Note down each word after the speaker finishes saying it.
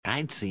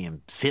I'd see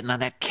him sitting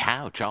on that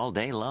couch all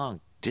day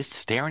long, just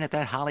staring at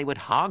that Hollywood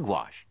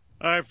hogwash.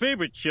 Our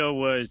favorite show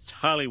was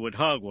Hollywood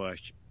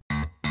Hogwash.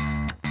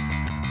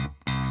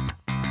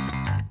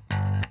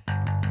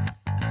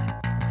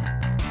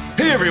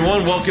 Hey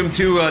everyone, welcome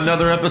to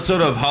another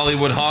episode of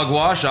Hollywood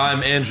Hogwash.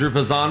 I'm Andrew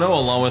Pisano,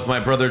 along with my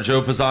brother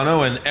Joe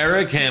Pisano and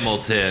Eric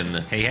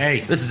Hamilton. Hey, hey.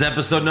 This is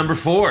episode number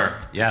 4.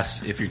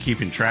 Yes, if you're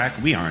keeping track,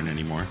 we aren't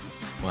anymore.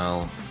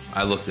 Well,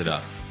 I looked it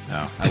up.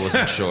 No. I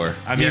wasn't sure.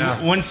 I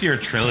mean, once you're a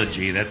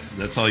trilogy,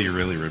 that's all you're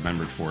really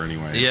remembered for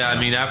anyway. Yeah, I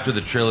mean, after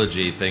the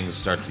trilogy, things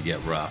start to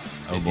get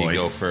rough if boy. you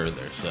go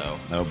further, so...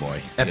 Oh,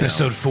 boy.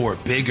 Episode 4,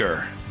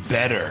 bigger,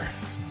 better,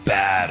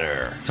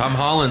 badder. Tom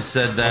Holland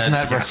said that... Wasn't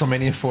that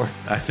WrestleMania 4?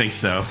 I think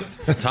so.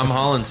 Tom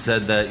Holland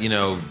said that,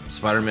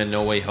 Spider-Man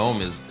No Way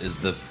Home is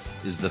the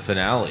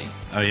finale.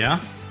 Oh, yeah?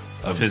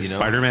 Of his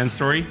Spider-Man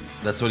story?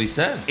 That's what he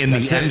said. In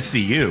That's the it.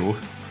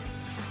 MCU.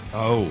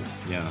 Oh.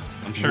 Yeah.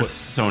 I'm sure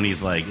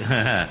Sony's like,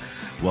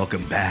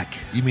 welcome back.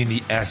 You mean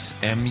the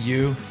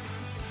SMU?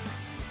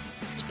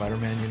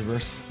 Spider-Man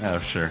Universe? Oh,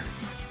 sure.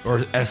 Or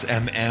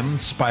SMM,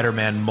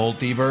 Spider-Man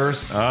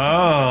Multiverse?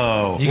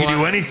 Oh. You can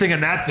do anything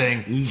in that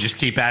thing. You just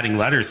keep adding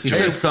letters. He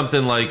said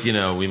something like,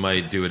 we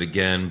might do it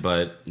again,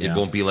 but it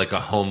won't be like a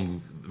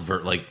home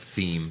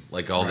theme,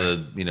 like all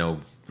the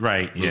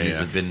right. movies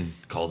have been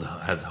called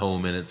has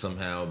home in it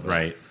somehow. But,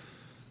 Right.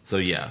 So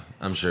yeah,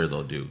 I'm sure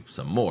they'll do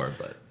some more,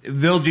 but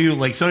They'll do,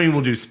 like, Sony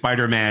will do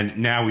Spider-Man,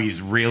 now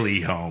he's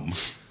really home.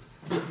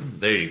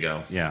 there you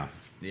go. Yeah.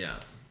 Yeah,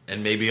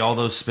 and maybe all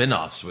those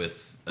spin-offs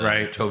with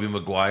Right. Tobey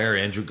Maguire,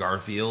 Andrew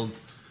Garfield.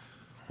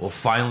 We'll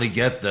finally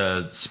get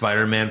the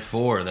Spider-Man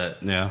 4 that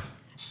Yeah.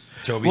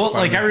 Toby Well,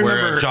 like, I where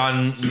remember...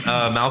 John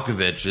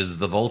Malkovich is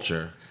the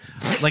Vulture.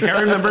 Like, I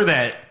remember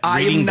that...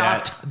 I am reading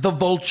not the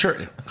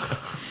Vulture.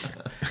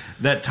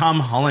 that Tom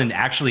Holland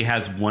actually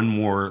has one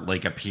more,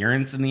 like,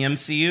 appearance in the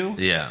MCU.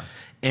 Yeah.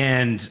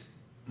 And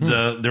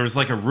there was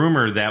like a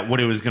rumor that what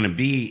it was going to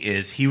be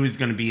is he was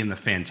going to be in the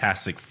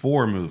Fantastic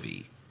Four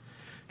movie.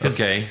 'Cause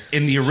Okay,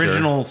 in the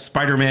original sure.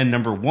 Spider-Man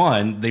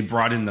 #1, they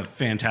brought in the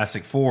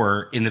Fantastic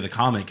Four into the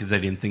comic because they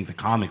didn't think the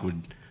comic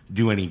would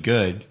do any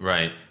good.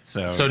 Right.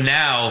 So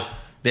now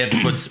they have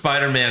to put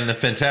Spider-Man in the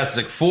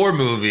Fantastic Four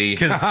movie.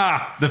 Because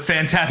the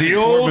Fantastic The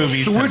Four old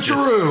movies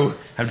switcheroo.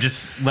 have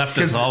just left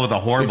us all with a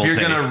horrible if you're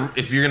taste.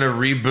 gonna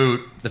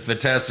reboot the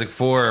Fantastic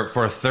Four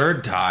for a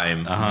third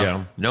time,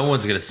 Yeah. no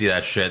one's gonna see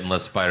that shit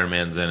unless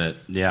Spider-Man's in it.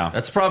 Yeah.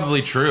 That's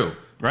probably true.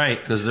 Right.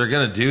 Because they're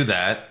gonna do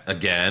that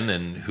again,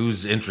 and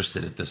who's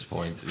interested at this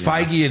point?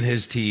 Feige and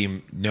his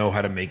team know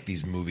how to make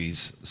these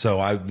movies, so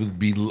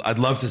I'd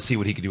love to see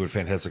what he could do with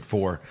Fantastic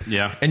Four.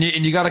 Yeah. and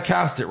you got to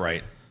cast it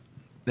right.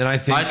 And I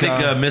think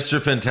Mr.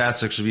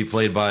 Fantastic should be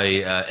played by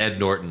Ed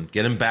Norton.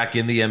 Get him back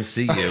in the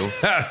MCU.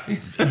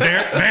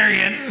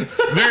 Variant.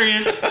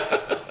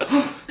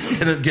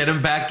 Get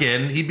him back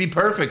in. He'd be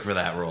perfect for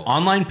that role.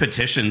 Online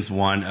petitions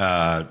won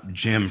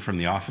Jim from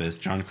The Office,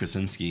 John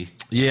Krasinski.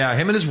 yeah,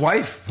 him and his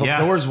wife. Yeah.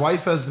 Thor's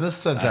wife as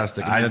Miss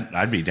Fantastic.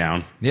 I'd be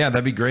down. Yeah,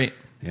 that'd be great.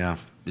 Yeah.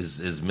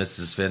 Is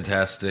Mrs.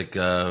 Fantastic?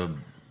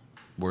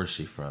 Where's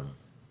she from?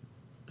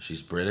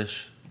 She's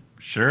British.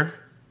 Sure.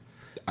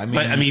 I mean,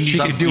 But I mean, she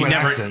could do an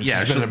never, accent. Yeah,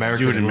 She's been she'll an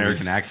American do an in American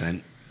movies.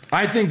 accent.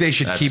 I think they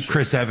should That's keep true.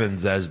 Chris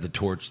Evans as the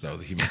Torch, though,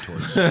 the Human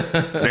Torch.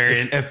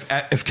 Variant.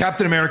 if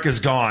Captain America's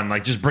gone,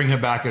 like just bring him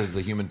back as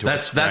the Human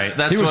Torch. That's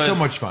He was what- so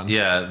much fun.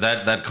 Yeah,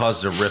 that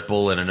caused a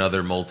ripple in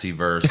another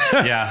multiverse.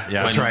 Yeah.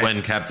 That's right.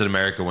 when Captain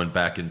America went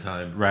back in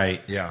time.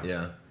 Right.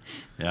 Yeah.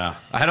 Yeah.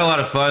 I had a lot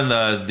of fun.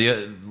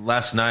 The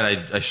last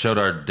night I showed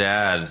our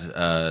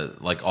dad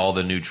like all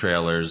the new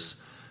trailers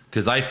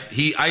because I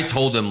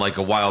told him like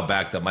a while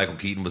back that Michael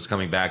Keaton was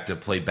coming back to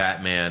play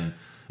Batman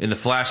in the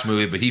Flash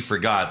movie, but he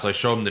forgot. So I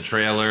showed him the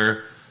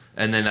trailer,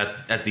 and then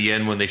at the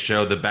end when they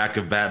show the back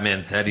of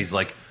Batman's head, he's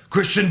like,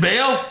 "Christian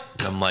Bale?"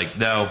 I'm like,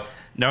 "No,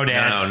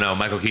 Dad. no,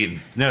 Michael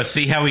Keaton." No,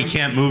 see how he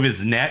can't move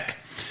his neck?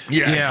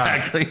 Yeah, Yeah.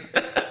 exactly.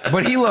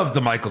 But he loved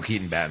the Michael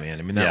Keaton Batman.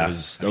 I mean, that Yeah.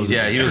 was Yeah,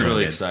 a big he was deal.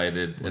 really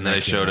excited. And then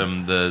I showed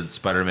him the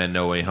Spider-Man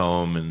No Way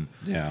Home, and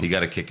Yeah. he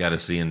got a kick out of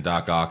seeing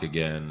Doc Ock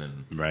again.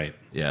 And Right.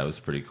 yeah, it was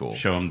pretty cool.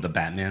 Show him the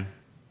Batman.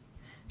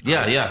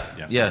 Yeah.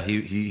 Yeah.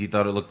 He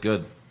thought it looked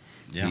good.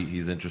 Yeah.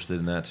 He's interested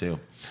in that too.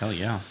 Hell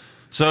yeah.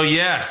 So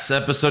yes,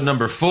 episode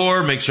number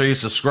 4. Make sure you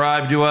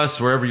subscribe to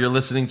us wherever you're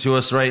listening to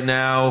us right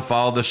now.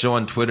 Follow the show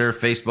on Twitter,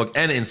 Facebook,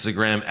 and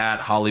Instagram at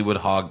Hollywood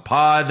Hog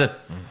Pod.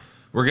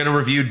 We're gonna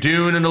review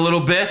Dune in a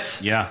little bit.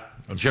 Yeah.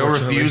 Joe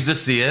refused to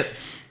see it.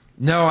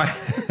 No,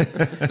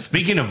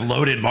 Speaking of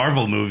loaded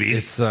Marvel movies,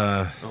 it's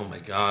Oh my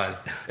god!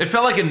 It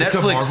felt like a Netflix. it's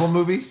a Marvel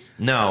movie.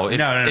 No, it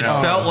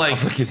No. felt I like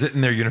was like, is it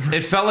in their universe?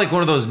 it felt like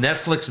one of those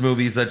Netflix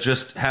movies that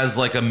just has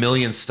like a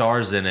million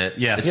stars in it.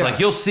 Yes. It's Yeah. like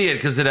you'll see it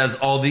because it has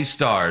all these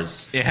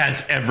stars. It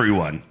has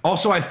everyone.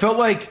 Also, I felt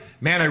like,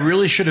 man, I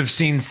really should have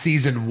seen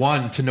season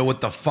 1 to know what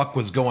the fuck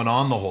was going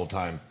on the whole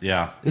time.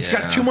 Yeah. It's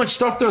Yeah. got too much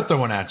stuff they're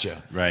throwing at you.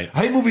 Right.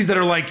 I hate movies that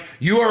are like,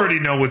 you already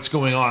know what's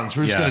going on,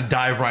 so we're just Yeah. going to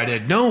dive right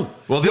in. No.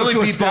 Well, the you have only to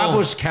people-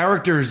 establish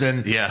characters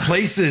and Yeah.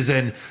 places,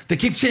 and they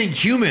keep saying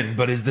human,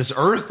 but is this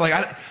Earth?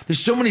 Like, there's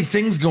so many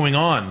things going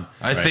on.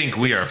 I think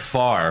we are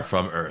far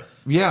from Earth.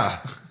 Yeah.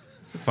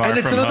 Far And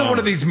it's from another home. one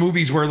of these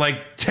movies where,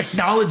 like,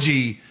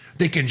 technology,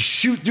 they can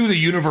shoot through the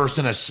universe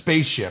in a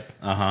spaceship.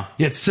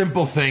 Yet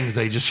simple things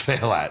they just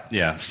fail at.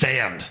 Yeah.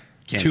 Sand.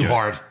 Can't Too do it.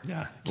 hard. Yeah.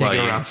 Can't Well,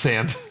 get you- around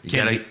sand.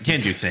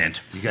 Can't do sand.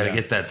 You got to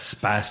get that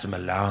spice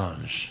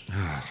melange,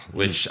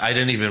 which I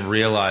didn't even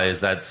realize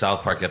that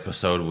South Park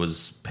episode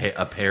was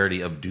a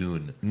parody of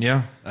Dune.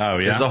 Yeah. Oh,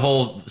 yeah. There's a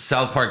whole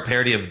South Park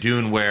parody of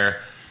Dune where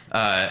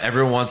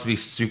everyone wants to be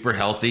super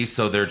healthy,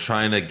 so they're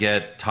trying to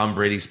get Tom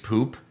Brady's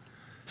poop,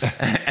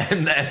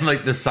 and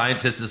like the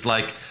scientist is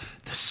like,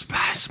 the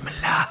spice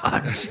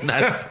melange. And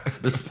that's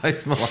the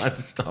spice melange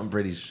is Tom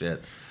Brady's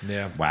shit.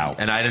 Yeah. Wow.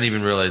 And I didn't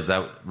even realize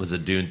that was a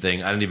Dune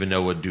thing. I didn't even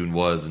know what Dune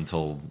was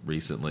until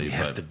recently. You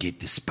have to get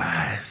the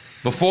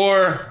spice.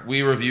 Before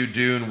we review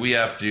Dune, we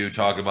have to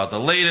talk about the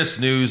latest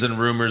news and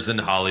rumors in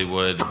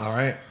Hollywood. All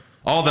right.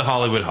 All the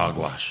Hollywood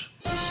hogwash.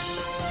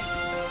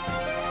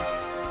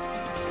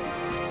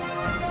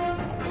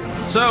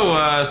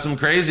 So, some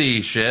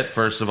crazy shit,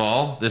 first of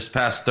all. This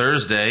past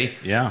Thursday,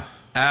 Yeah.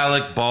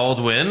 Alec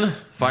Baldwin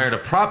fired a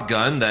prop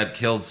gun that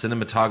killed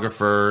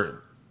cinematographer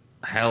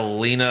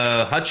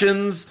Helena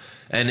Hutchins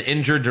and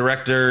injured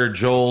director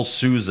Joel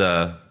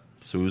Souza.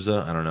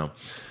 Souza? I don't know.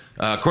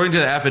 According to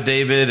the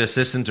affidavit,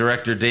 assistant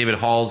director David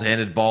Halls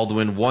handed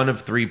Baldwin one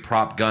of 3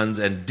 prop guns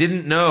and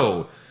didn't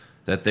know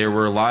that there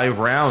were live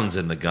rounds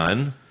in the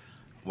gun.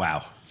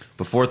 Wow.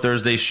 Before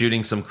Thursday's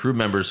shooting, some crew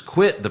members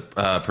quit the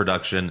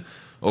production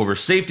over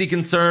safety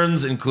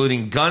concerns,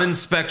 including gun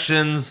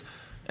inspections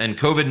and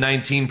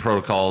COVID-19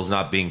 protocols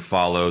not being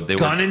followed. They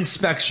Gun were,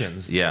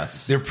 inspections.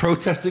 yes, They're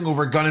protesting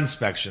over gun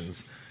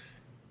inspections,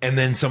 and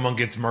then someone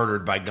gets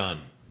murdered by gun.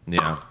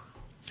 yeah.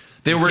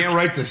 They You were can't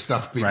write this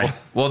stuff, people. Right.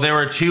 well. There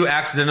were 2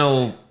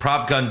 accidental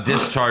prop gun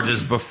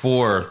discharges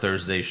before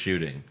Thursday's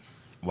shooting.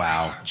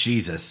 Wow.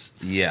 Jesus.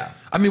 Yeah,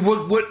 I mean,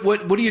 what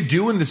do you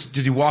do in this?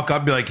 Did you walk up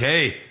and be like,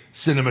 hey,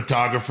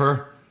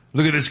 cinematographer,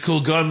 look at this cool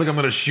gun. Look, I'm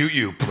going to shoot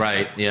you.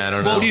 right. Yeah, I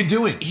don't know. What are you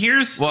doing?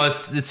 Here's Well,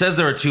 it says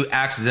there were 2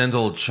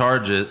 accidental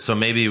charges, so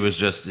maybe it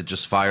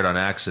just fired on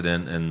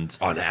accident, and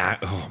Oh my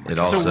it God.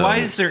 also. so why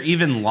is there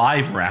even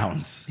live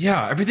rounds?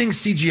 Yeah, everything's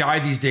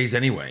CGI these days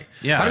anyway.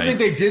 Yeah, I don't right. think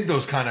they did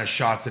those kind of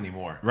shots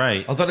anymore.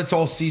 Right. I thought it's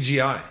all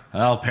CGI.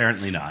 Well,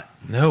 apparently not.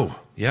 No.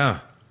 Yeah.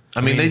 I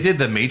mean, they did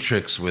the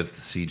Matrix with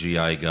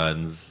CGI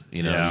guns.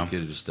 You know, Yeah. you could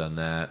have just done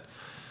that.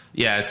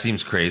 Yeah, it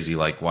seems crazy.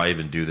 Like, why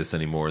even do this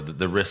anymore?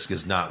 The risk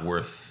is not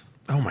worth.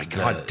 Oh my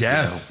God, you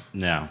death.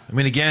 No. I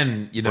mean,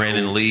 again,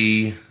 Brandon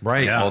Lee,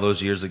 Right. Yeah. all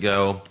those years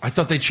ago. I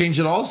thought they changed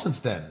it all since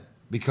then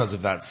because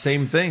of that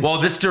same thing. Well,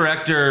 this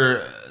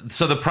director,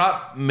 so the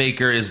prop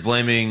maker is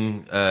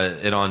blaming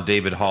it on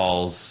David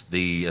Halls,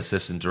 the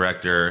assistant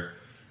director.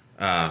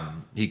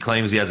 He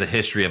claims he has a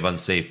history of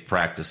unsafe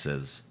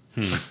practices.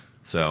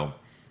 So,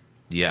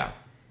 yeah.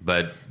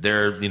 But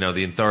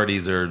the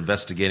authorities are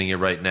investigating it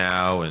right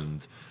now,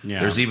 and Yeah.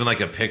 there's even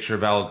like a picture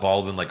of Alec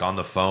Baldwin like on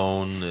the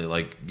phone,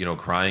 like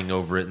crying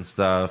over it and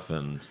stuff,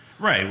 and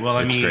Right. Well,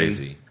 I it's mean,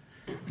 crazy.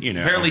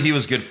 Apparently, he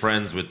was good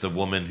friends with the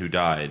woman who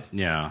died.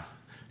 Yeah.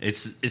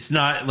 It's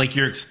not like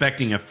you're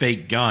expecting a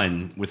fake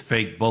gun with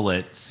fake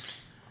bullets.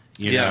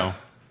 You Yeah. know.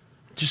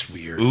 just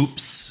weird.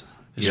 Oops.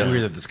 It's Yeah.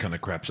 weird that this kind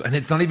of crap. And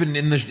it's not even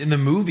in the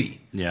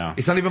movie. Yeah.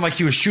 It's not even like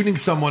he was shooting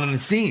someone in a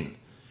scene.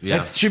 Yeah.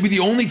 That should be the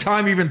only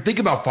time you even think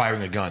about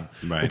firing a gun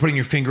Right. or putting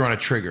your finger on a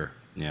trigger.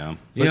 Yeah.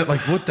 But,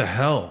 like, what the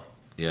hell?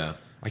 Yeah.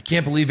 I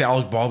can't believe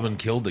Alec Baldwin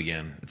killed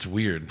again. It's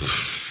weird.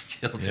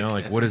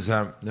 What is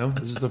that? No,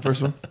 this is the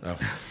first one. Oh,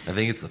 I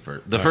think it's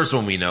the first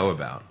one we know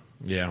about.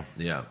 yeah.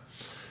 Yeah.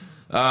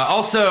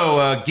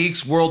 Also,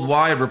 Geeks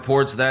Worldwide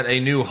reports that a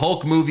new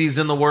Hulk movie is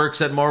in the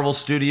works at Marvel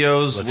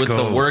Studios Let's with go.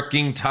 the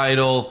working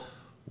title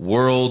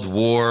World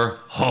War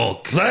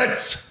Hulk.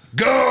 Let's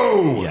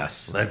go.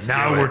 Yes.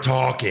 Now we're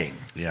talking.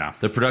 Yeah.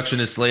 The production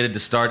is slated to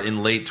start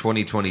in late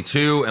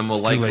 2022 and will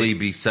too likely late.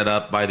 be set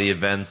up by the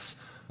events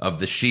of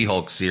the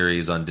She-Hulk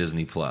series on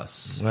Disney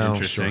Plus. Well,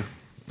 Interesting.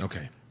 sure.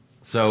 Okay.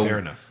 So, Fair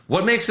enough.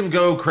 What makes him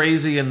go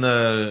crazy in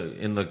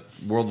the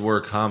World War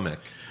comic?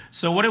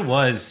 So what it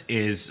was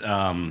is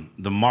the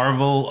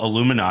Marvel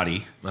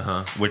Illuminati,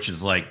 which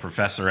is like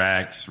Professor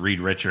X, Reed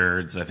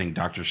Richards, I think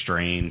Doctor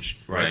Strange.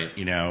 Right.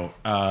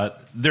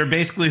 They're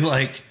basically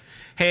like,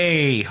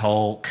 hey,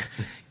 Hulk,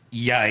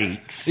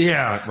 yikes.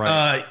 Yeah,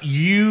 right.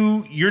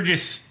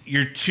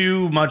 You're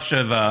too much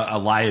of a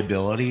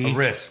liability. A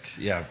risk.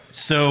 Yeah.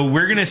 So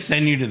we're going to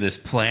send you to this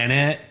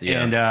planet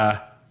Yeah.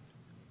 and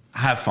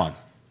have fun.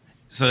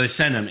 So they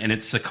send him, and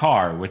it's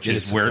Sakaar, which It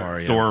is is where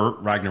Sakaar, yeah. Thor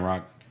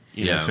Ragnarok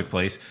took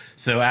place.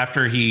 So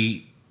after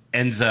he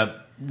ends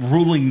up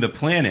ruling the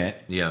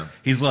planet,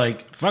 he's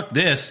like, fuck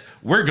this,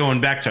 we're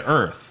going back to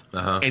Earth.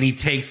 And he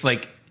takes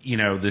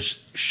the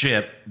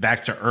ship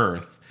back to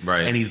Earth.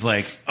 Right. And he's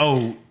like,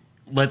 oh,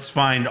 let's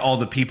find all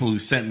the people who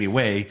sent me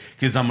away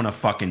because I'm going to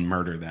fucking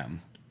murder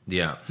them.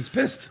 Yeah. He's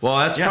pissed. Well,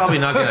 that's probably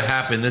not going to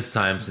happen this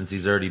time since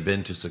he's already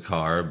been to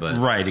Sakaar. But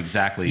Right,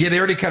 exactly. Yeah, they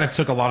already kind of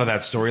took a lot of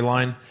that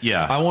storyline.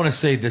 Yeah. I want to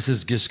say this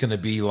is just going to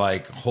be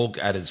like Hulk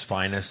at his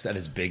finest, at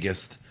his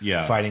biggest.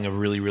 Yeah. Fighting a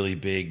really, really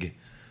big,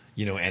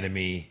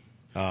 enemy.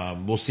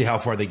 We'll see how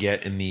far they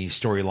get in the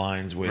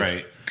storylines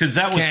with because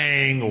that was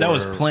Kang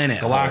was Planet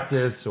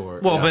Galactus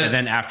Hulk. but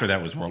then after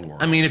that was World War.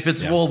 I mean, if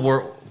it's World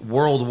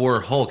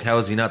War Hulk, how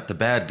is he not the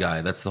bad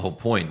guy? That's the whole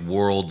point.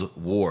 World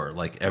War,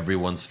 like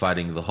everyone's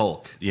fighting the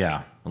Hulk.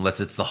 Yeah, unless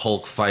it's the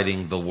Hulk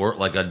fighting the world,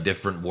 like a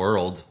different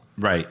world,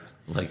 right?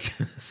 Like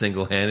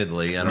single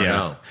handedly. I don't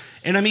know.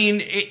 And I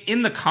mean,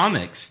 in the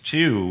comics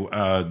too,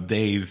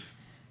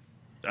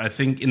 I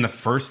think in the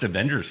first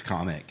Avengers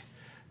comic,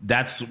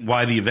 that's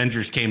why the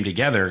Avengers came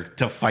together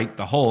to fight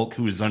the Hulk,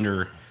 who is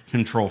under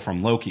control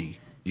from Loki.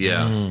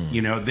 Yeah.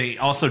 They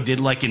also did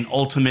like an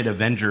Ultimate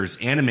Avengers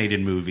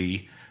animated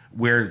movie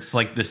where it's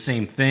like the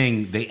same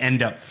thing. They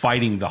end up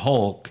fighting the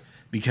Hulk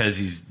because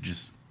he's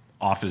just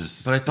off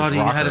his. But I thought his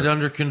he rocker. had it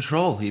under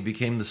control. He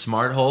became the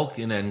smart Hulk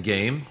in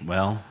Endgame.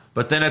 Well,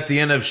 but then at the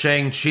end of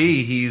Shang-Chi,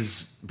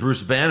 he's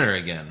Bruce Banner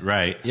again.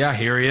 Right. Yeah,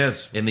 here he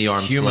is. In the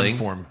arm Human sling.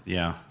 form.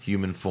 Yeah.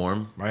 Human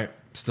form. Right.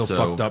 Still So-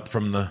 fucked up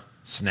from the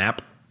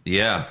snap.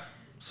 Yeah.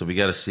 So we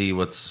got to see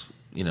what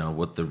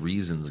the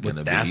reason's going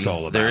to be. that's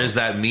all about. There is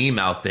that meme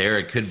out there.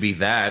 It could be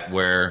that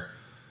where,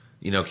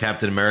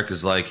 Captain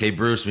America's like, hey,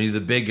 Bruce, we need the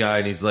big guy.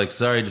 And he's like,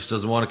 sorry, he just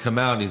doesn't want to come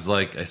out. And he's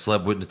like, I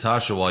slept with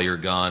Natasha while you're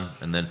gone.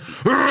 And then,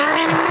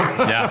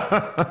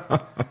 Yeah.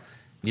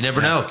 you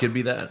never know. It could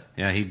be that.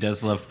 Yeah. He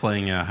does love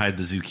playing Hide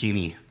the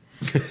Zucchini.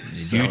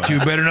 You two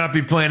better not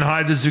be playing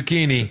Hide the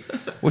Zucchini,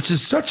 which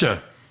is such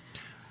a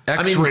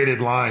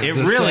X-rated line. It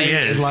to really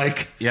say is. in,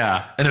 like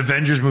Yeah. an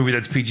Avengers movie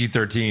that's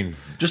PG-13.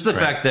 Just the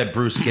fact that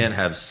Bruce can't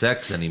have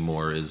sex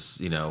anymore is,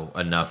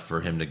 enough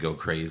for him to go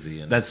crazy.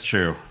 And That's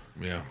true.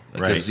 Yeah.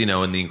 because, in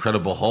The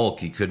Incredible Hulk,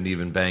 he couldn't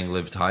even bang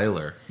Liv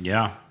Tyler.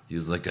 Yeah. He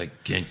was like, I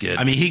can't get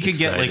I mean, he could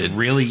get excited. like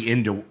really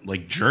into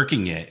like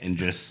jerking it and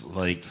just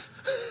like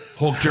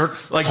Hulk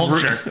jerks. like Hulk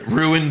jerk.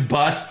 ruined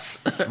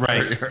busts.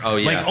 right. Oh,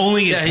 yeah. Like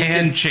only his Yeah, he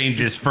hand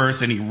changes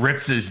first, and he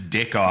rips his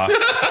dick off,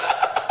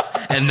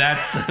 and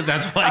that's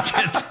why he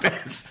gets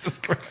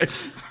pissed.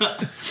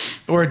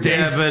 Or Yeah,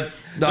 days. but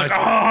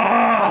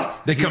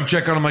They come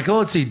check on him like, oh,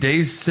 let's see,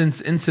 days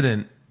since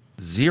incident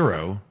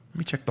 0. Let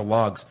me check the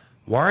logs.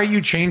 Why are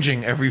you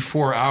changing every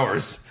 4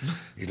 hours?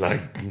 He's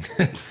like,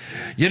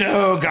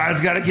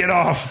 guys got to get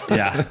off.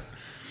 Yeah.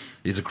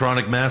 he's a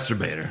chronic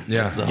masturbator.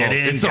 Yeah. That's the Get Hulk.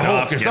 in, It's the get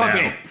Hulk. off, It's get not out.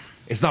 me.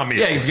 It's not me.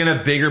 Yeah, he's gonna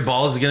have bigger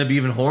balls. He's gonna be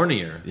even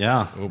hornier.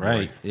 Yeah. boy.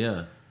 Right.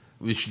 Yeah,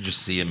 we should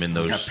just see him in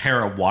Got those. a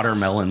pair of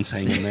watermelons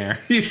hanging there.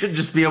 You should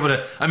just be able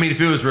to. I mean, if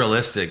it was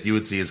realistic, you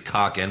would see his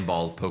cock and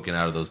balls poking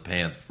out of those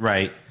pants.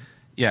 Right.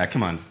 Yeah.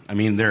 Come on. I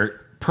mean,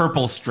 they're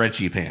purple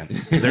stretchy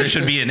pants. There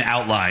should be an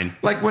outline.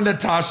 Like when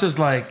Natasha's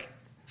like,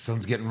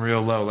 sun's getting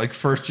real low. Like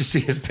first you see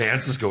his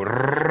pants just go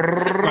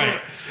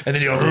right, and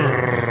then you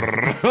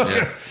go.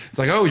 It's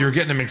like, oh, you're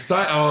getting him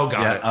excited. Oh,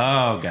 got it.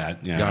 Oh God.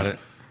 Yeah. Got it.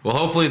 Well,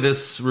 hopefully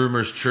this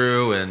rumor's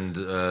true,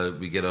 and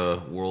we get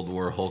a World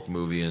War Hulk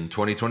movie in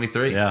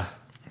 2023. Yeah.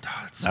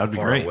 It's That would be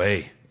far great.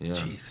 away. Yeah.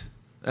 Jeez.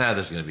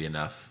 There's going to be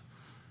enough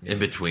in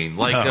between.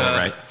 Like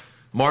Right.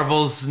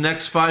 Marvel's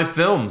next 5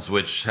 films,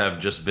 which have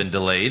just been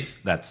delayed.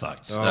 That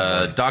sucks.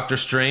 Doctor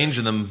Strange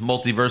and the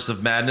Multiverse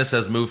of Madness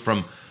has moved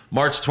from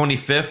March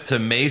 25th to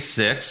May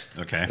 6th.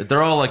 Okay.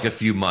 They're all like a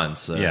few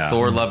months. Yeah.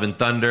 Thor, Love and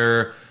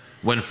Thunder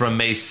went from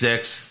May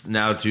 6th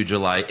now to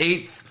July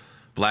 8th.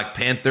 Black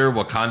Panther,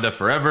 Wakanda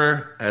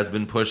Forever has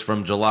been pushed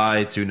from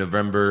July to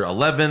November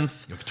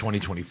 11th. Of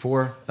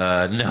 2024.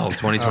 No,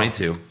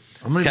 2022.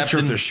 I'm going to get sure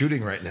if they're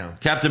shooting right now.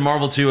 Captain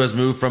Marvel 2 has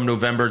moved from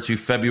November to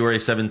February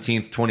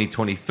 17th,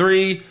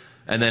 2023.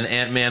 And then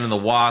Ant-Man and the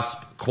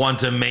Wasp,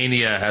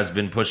 Quantumania has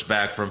been pushed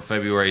back from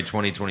February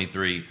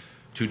 2023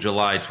 to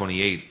July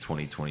 28th,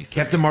 2023.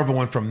 Captain Marvel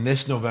went from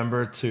this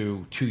November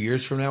to 2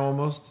 years from now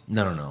almost.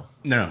 No.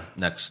 No.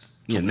 Next,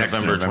 next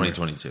November November.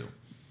 2022.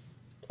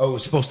 Oh, it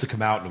was supposed to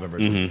come out November.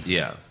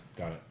 Yeah.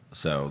 Got it.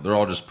 So they're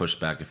all just pushed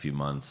back a few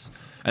months.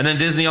 And then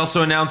Disney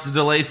also announced a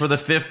delay for the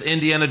 5th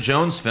Indiana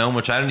Jones film,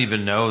 which I didn't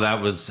even know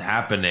that was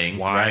happening.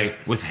 Why?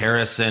 With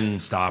Harrison,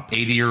 Stop.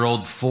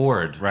 80-year-old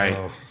Ford. Right.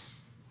 Oh.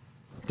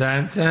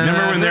 Dun, dun,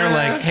 Remember when they're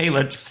dun. like, "Hey,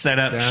 let's set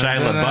up Dun, Shia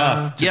dun,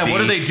 LaBeouf"? to Yeah, what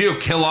be- do they do?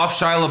 Kill off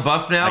Shia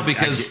LaBeouf now?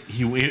 Because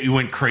he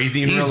went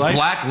crazy in he's real life.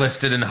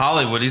 blacklisted in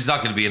Hollywood. He's not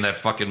going to be in that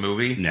fucking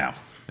movie. No.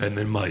 And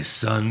then my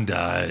son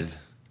died.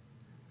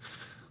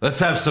 Let's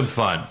have some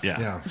fun. Yeah.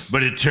 Yeah.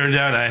 But it turned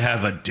out I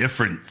have a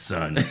different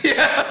son.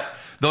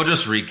 They'll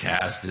just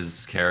recast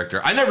his character.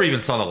 I never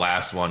even saw the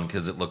last one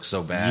because it looked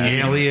so bad.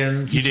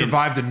 Aliens. You He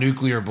survived a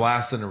nuclear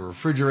blast in a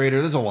refrigerator.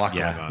 There's a lot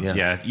going on.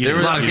 Yeah. You There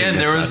was, didn't- you again, didn't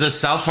there miss was a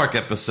South Park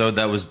episode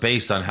that was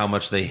based on how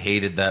much they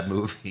hated that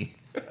movie.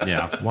 much.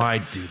 Yeah. Why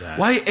do that?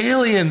 Why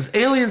aliens?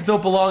 Aliens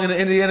don't belong in an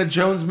Indiana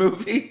Jones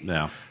movie.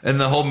 No.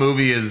 And the whole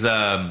movie is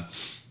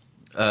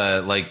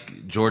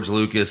like George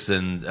Lucas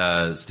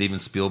and Steven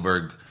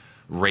Spielberg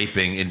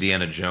raping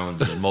Indiana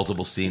Jones in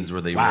multiple scenes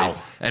where they Wow. rape.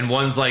 And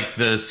one's like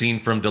the scene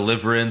from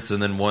Deliverance,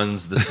 and then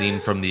one's the scene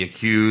from The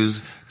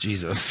Accused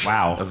Jesus.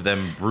 Wow. of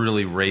them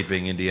brutally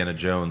raping Indiana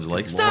Jones.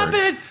 Like, Good stop Lord.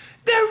 it!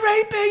 They're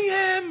raping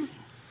him!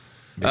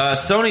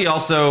 Sony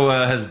also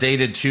has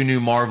dated 2 new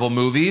Marvel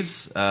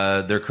movies.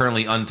 They're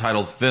currently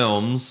untitled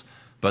films,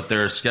 but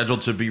they're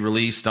scheduled to be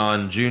released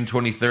on June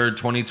 23rd,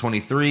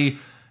 2023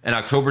 and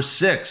October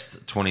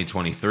 6th,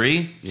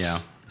 2023. Yeah.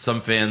 Some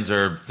fans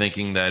are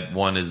thinking that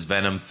one is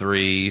Venom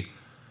 3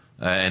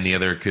 and the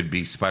other could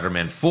be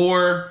Spider-Man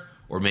 4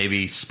 or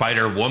maybe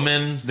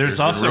Spider-Woman. There's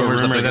been also a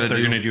rumors rumor that gonna they're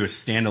do- going to do a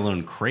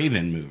standalone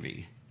Craven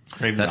movie.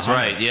 Craven That's the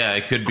Hunter. right. Yeah,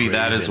 it could be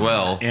that as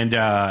well. And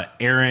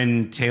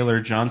Aaron Taylor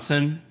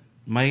Johnson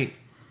might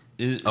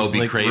is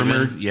be like Craven?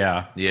 rumored.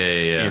 Yeah.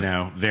 Yeah. You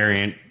know,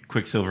 variant,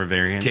 Quicksilver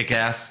variant.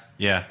 Kick-Ass.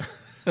 Yeah.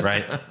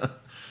 Right.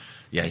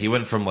 Yeah, he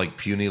went from like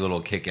puny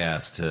little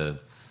kick-ass to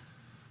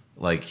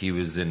like he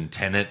was in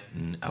Tenet,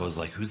 and I was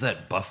like, who's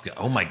that buff guy?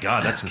 Oh my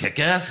god, that's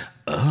kick-ass?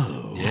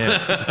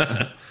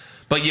 Yeah.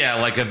 But yeah,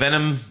 like a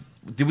Venom.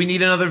 Do we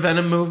need another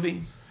Venom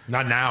movie?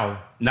 Not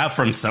now. Not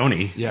from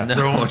Sony. Yeah.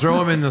 No.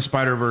 Throw him in the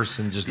Spider-Verse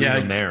and just leave Yeah.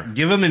 him there.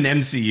 Give him an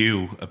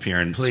MCU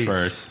appearance Please.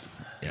 first.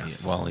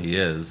 Yes. Well, he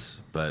is,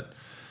 but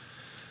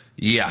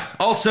yeah.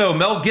 Also,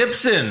 Mel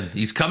Gibson,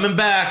 he's coming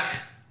back.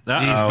 Uh-oh.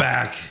 He's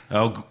back.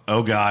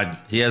 Oh God.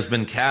 He has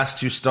been cast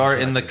to star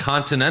in The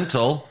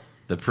Continental,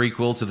 the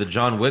prequel to the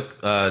John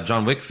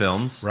Wick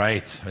films.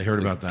 Right. I heard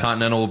about that.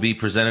 Continental will be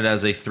presented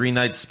as a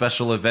 3-night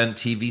special event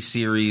TV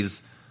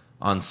series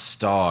on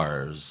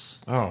Stars.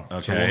 Oh, so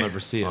Okay. we'll never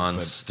see it. On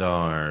but-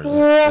 Stars. so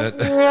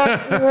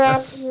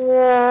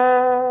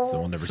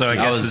we'll never So I see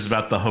guess was- it's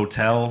about the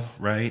hotel,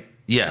 right?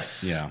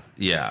 Yes. Yeah.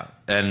 Yeah.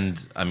 And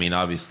I mean,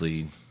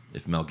 obviously,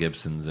 if Mel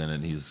Gibson's in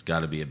it, he's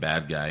got to be a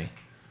bad guy.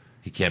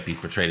 He can't be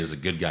portrayed as a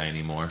good guy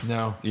anymore. it.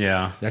 No.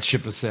 Yeah. That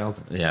ship has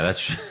sailed. Yeah, that's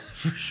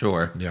for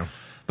sure. Yeah.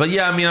 But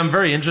yeah, I mean, I'm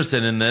very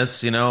interested in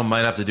this. You know,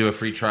 might have to do a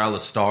free trial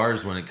of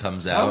Stars when it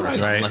comes out or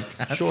something Right. like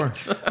that. Sure.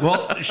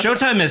 Well,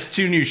 Showtime has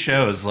 2 new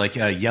shows, like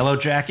Yellow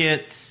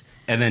Jackets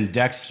and then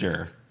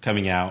Dexter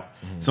coming out.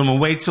 So I'm gonna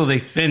wait till they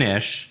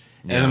finish,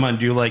 and I'm gonna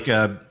do like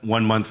a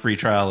 1-month free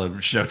trial of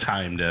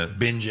Showtime to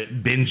Binge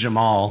it. binge them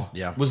all.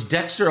 Yeah. Was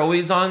Dexter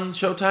always on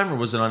Showtime or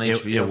was it on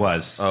HBO? It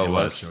was. Oh, It it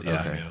was, was.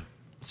 yeah. Okay.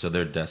 So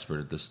they're desperate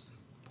at this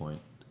point.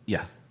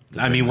 Yeah.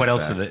 To I mean, bring what that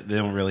else do back. they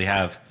don't really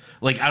have?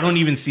 Like, I don't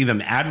even see them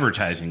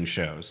advertising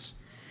shows.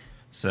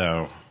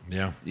 So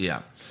Yeah. Yeah.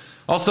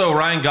 Also,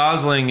 Ryan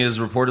Gosling is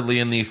reportedly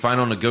in the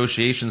final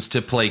negotiations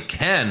to play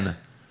Ken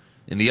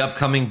in the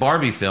upcoming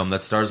Barbie film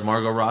that stars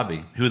Margot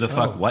Robbie. who the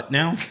fuck? What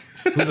now?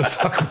 Who the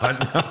fuck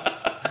what?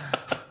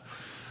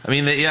 I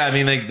mean,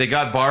 they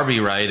got Barbie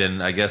right,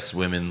 and I guess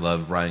women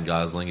love Ryan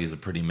Gosling. He's a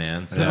pretty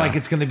man. So. Is it like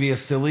it's going to be a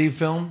silly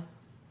film?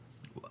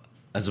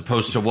 As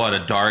opposed to what,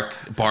 a dark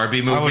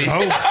Barbie I would movie?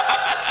 hope.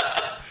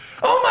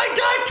 Oh my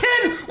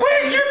God, Ken!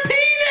 Where's your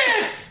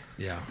penis?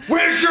 Yeah.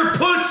 Where's your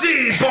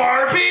pussy,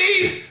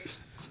 Barbie?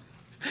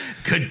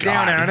 Good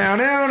Down, God. down, down,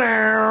 down.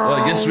 Well,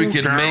 I guess we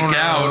could make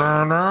out.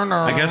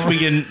 I guess we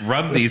can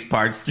rub these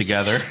parts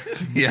together.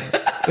 Yeah.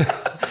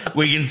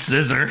 We can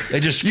scissor. They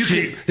just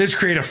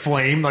create a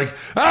flame. Like,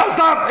 oh,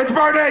 stop! It's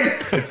burning.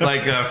 It's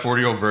like a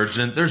 40-year-old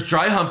virgin. There's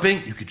dry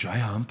humping. You could dry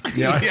hump.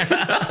 Yeah.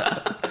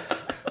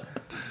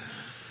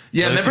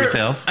 Yeah, Play it for remember?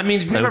 yourself. I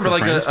mean, if you Play it remember, for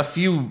like friends. a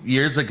few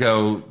years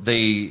ago,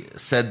 they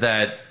said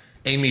that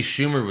Amy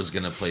Schumer was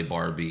going to play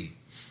Barbie.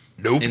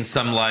 Nope. In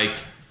some like,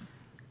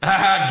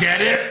 haha, get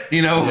it?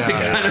 You know, Yeah.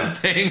 like kind of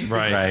thing.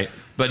 Right.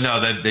 But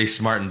no, that they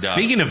smartened up.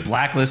 Speaking of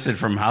blacklisted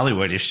from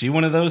Hollywood, is she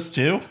one of those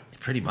too?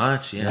 Pretty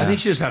much, yeah. I think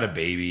she just had a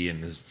baby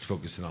and is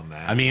focusing on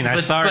that. I mean, I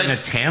But- saw her in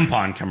but- a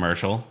tampon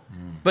commercial.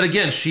 But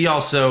again, she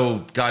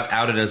also got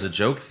outed as a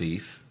joke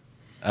thief.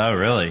 Oh,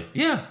 really?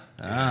 Yeah.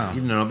 Oh. You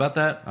didn't know about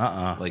that?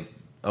 Uh-uh. Like,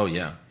 oh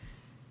yeah.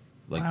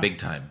 Like big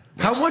time.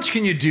 how much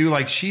can you do?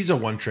 Like, she's a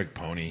one-trick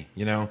pony,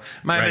 you know?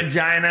 My Right.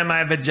 vagina,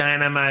 my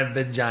vagina, my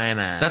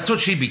vagina. That's what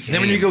she became.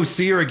 Then when you go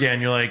see her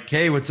again, you're like,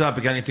 hey, what's up?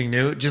 You got anything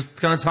new?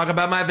 Just gonna talk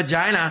about my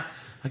vagina.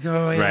 I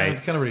go, oh, yeah, Right.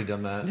 I've kind of already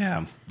done that.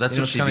 Yeah. That's You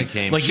know, what it's she kinda-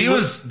 became. like, She you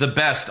was the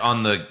best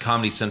on the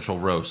Comedy Central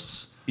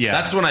roasts. Yeah,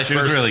 That's when I she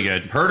was first really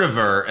good. heard of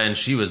her, and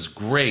she was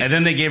great. And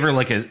then they gave her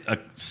like a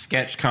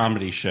sketch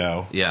comedy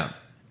show yeah.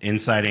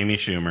 inside Amy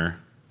Schumer.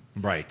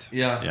 Right.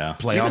 Yeah. Yeah.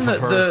 Play Even off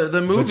of her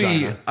the movie,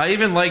 vagina. I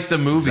even liked the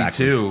movie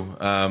Exactly. too.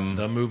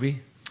 The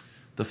movie?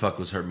 The fuck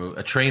was her movie?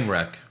 A Train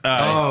Wreck.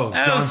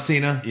 John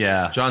Cena.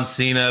 Yeah. John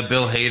Cena,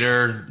 Bill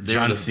Hader. They were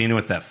John the- Cena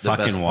with that the best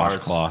fucking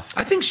parts. washcloth.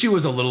 I think she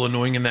was a little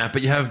annoying in that,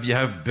 but you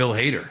have Bill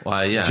Hader.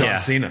 Why, yeah. John Yeah.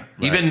 Cena.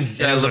 Even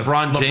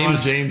LeBron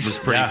James, James. was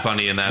pretty Yeah.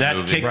 funny in that That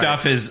movie. kicked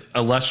off his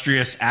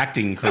illustrious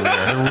acting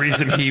career. The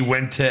reason he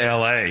went to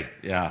L.A.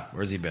 Yeah.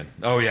 Where's he been?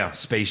 Oh, yeah,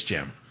 Space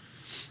Jam.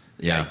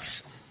 Yeah.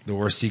 Yikes. The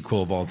worst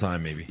sequel of all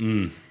time,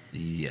 maybe.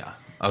 Yeah.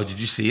 Oh, did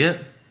you see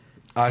it?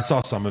 I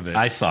saw some of it.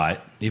 I saw it.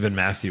 Even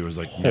Matthew was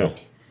like, no.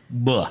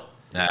 Buh.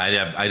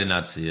 I did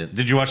not see it.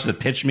 Did you watch the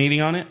pitch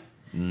meeting on it?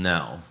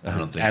 No, I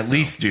don't think At so.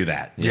 least do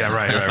that. Yeah,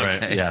 right.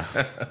 Okay. Yeah.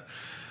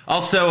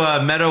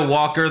 Also, Meadow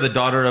Walker, the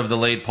daughter of the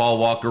late Paul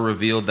Walker,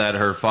 revealed that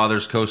her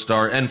father's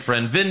co-star and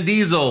friend Vin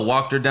Diesel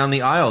walked her down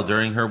the aisle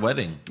during her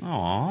wedding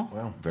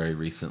Aw. very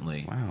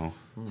recently. Wow.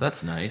 So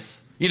that's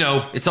nice. You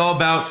know, it's all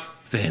about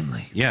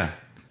family. Yeah.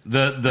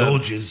 The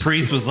Dolges.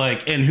 priest was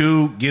like, and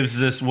who gives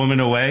this woman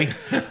away?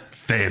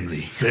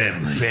 Family.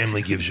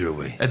 Family gives you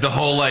away. And the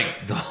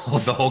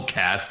whole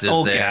cast is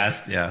Whole there.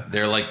 cast, yeah.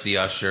 They're like the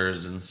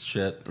ushers and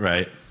shit.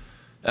 Right.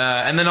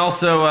 And then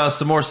also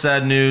some more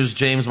sad news.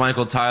 James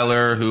Michael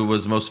Tyler, who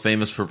was most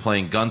famous for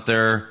playing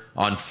Gunther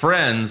on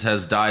Friends,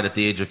 has died at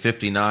the age of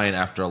 59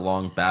 after a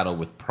long battle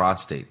with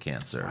prostate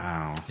cancer.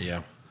 Wow.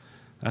 Yeah.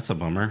 That's a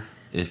bummer.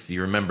 If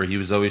you remember, he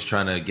was always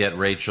trying to get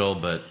Rachel,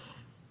 but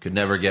could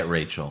never get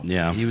Rachel.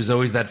 Yeah. He was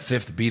always that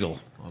fifth Beatle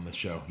on the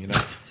show, you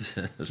know?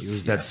 He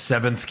was that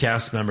seventh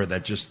cast member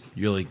that just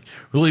really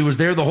was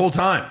there the whole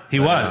time. He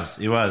was.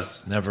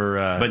 Never.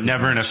 But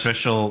never an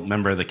official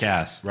member of the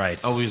cast.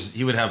 Right. Always,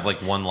 he would have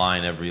like one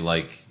line every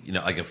like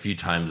a few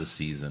times a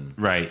season.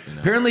 Right. You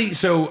know? Apparently,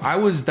 so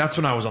that's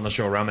when I was on the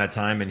show around that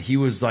time, and he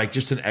was like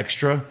just an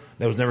extra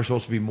that was never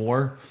supposed to be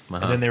more.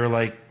 And then they were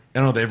like, I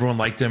don't know, everyone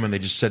liked him, and they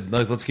just said,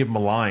 let's give him a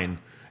line.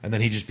 And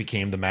then he just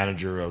became the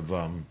manager of,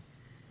 what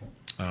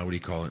do you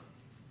call it?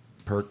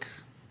 Perk?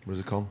 What is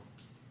it called?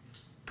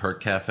 Perk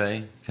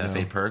Cafe?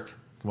 Cafe No. Perk?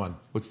 Come on.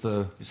 What's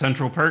the.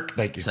 Central Perk?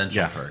 Thank you. Central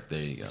Yeah. Perk.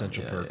 There you go.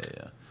 Central Yeah, Perk.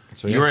 Yeah.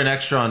 So, You yeah. were an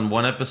extra on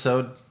one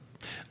episode?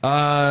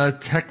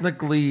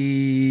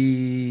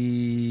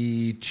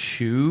 Technically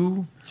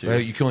two.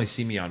 But you can only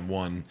see me on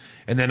one.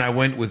 And then I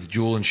went with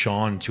Jewel and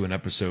Sean to an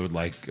episode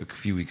like a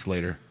few weeks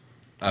later.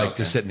 Like okay.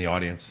 to sit in the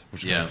audience,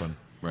 which was kind of fun.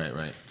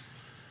 Right.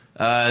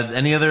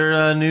 Any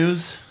other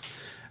news?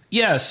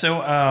 Yeah,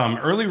 so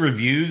early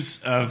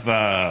reviews of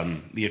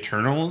the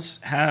Eternals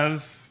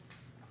have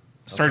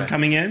started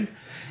coming in.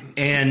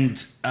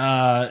 And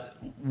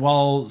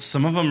while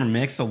some of them are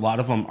mixed, a lot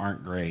of them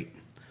aren't great.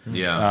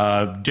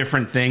 Yeah.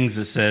 Different things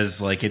that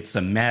says, like, it's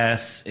a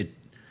mess.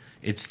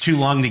 It's too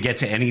long to get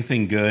to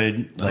anything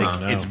good.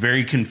 Like, it's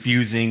very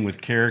confusing with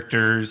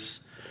characters.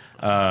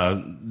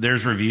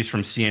 There's reviews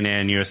from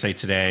CNN, USA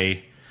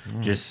Today.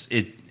 Just,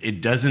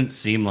 it doesn't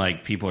seem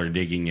like people are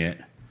digging it.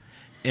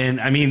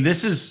 And, I mean,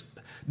 this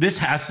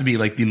has to be,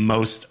 like, the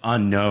most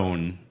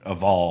unknown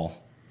of all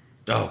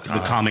the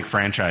comic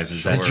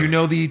franchises. Did you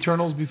know the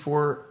Eternals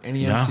before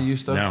any No, MCU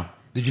stuff? no.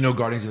 Did you know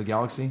Guardians of the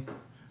Galaxy?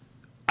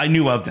 I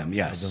knew of them,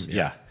 yes.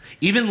 Yeah.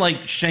 Even,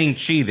 like,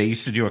 Shang-Chi, they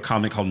used to do a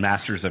comic called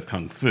Masters of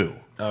Kung Fu.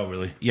 Oh,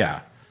 really?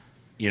 Yeah.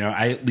 You know,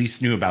 I at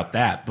least knew about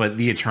that. But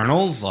the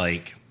Eternals,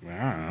 like, I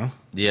don't know.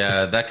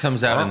 Yeah, that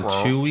comes out in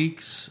 2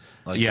 weeks.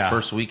 Like the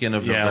first weekend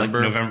of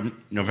November. Like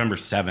November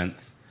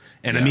 7th.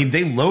 And I mean,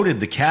 they loaded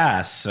the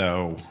cast,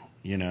 so,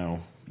 you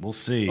know, we'll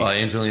see. Well,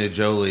 Angelina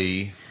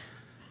Jolie.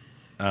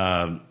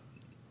 Selma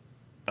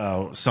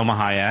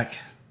Hayek.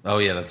 Oh,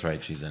 yeah, that's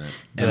right. She's in it.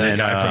 And then, the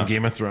guy from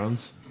Game of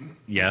Thrones,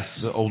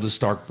 Yes. the oldest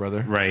Stark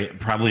brother. Right.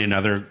 Probably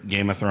another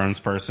Game of Thrones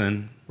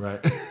person. Right.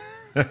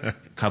 A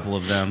couple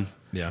of them.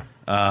 Yeah.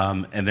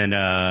 And then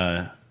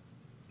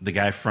the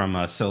guy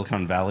from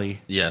Silicon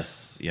Valley.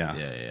 Yes.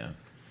 Yeah.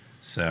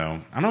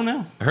 So, I don't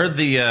know. I heard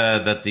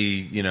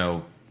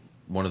that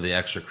one of the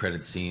extra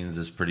credit scenes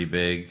is pretty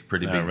big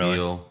really?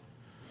 deal.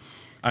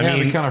 I yeah,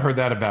 mean, we kind of heard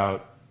that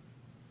about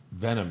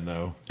Venom,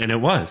 though. and it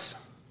was.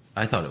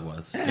 I thought it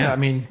was. Yeah, I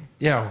mean,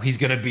 he's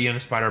going to be in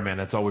Spider-Man.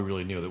 That's all we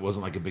really knew. It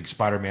wasn't like a big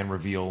Spider-Man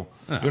reveal.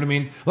 You know what I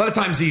mean? A lot of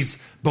times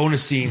these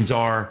bonus scenes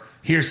are,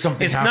 here's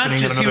something It's not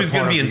happening just in he another was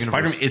going part to be of in the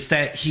Spider-Man. universe. It's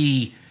that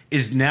he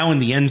is now in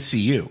the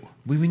MCU.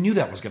 We knew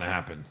that was going to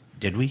happen.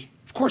 Did we?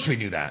 Of course we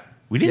knew that.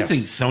 We didn't Yes.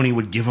 think Sony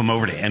would give him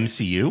over to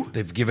MCU.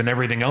 They've given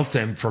everything else to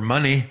him for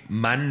money.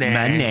 Money.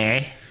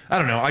 I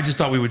don't know. I just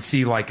thought we would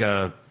see like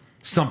a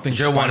something.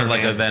 Joe wanted like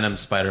a Spider-Man. Venom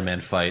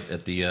Spider-Man fight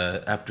at the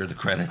after the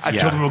credits. I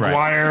Tobey right.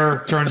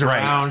 Maguire turns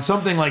around.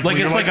 Something like Like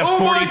where it's you're like a oh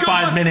my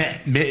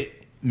 45-minute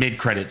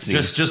mid-credit scene.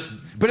 just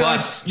But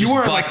bust, you just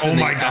weren't bust like, oh in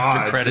the my god!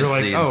 after-credit You're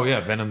like, scenes. oh yeah,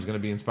 Venom's going to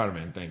be in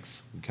Spider-Man.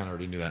 Thanks. We kind of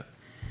already knew that.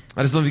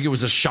 I just don't think it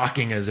was as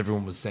shocking as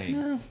everyone was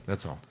saying.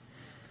 That's all.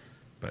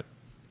 But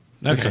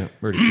that's Okay. it.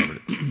 We already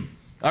covered it.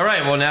 All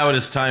right, well now it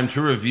is time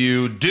to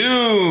review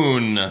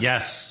Dune.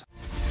 yes.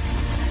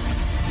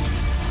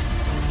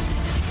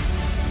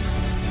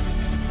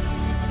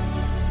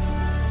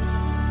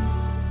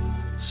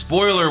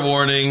 Spoiler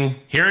warning.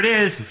 Here it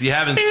is. If you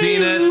haven't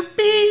seen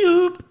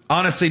it,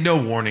 Honestly, no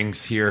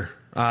warnings here.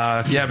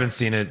 If you haven't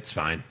seen it, it's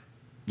fine.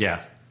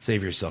 Yeah.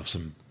 Save yourself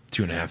some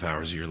 2.5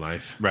 hours of your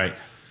life. Right.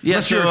 Yeah,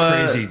 Unless you're a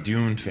crazy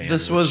Dune fan.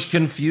 This was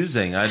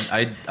confusing.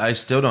 I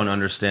still don't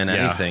understand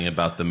anything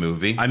about the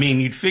movie. I mean,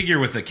 you'd figure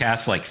with a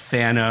cast like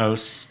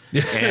Thanos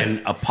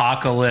and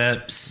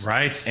Apocalypse,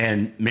 Right.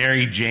 and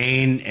Mary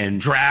Jane and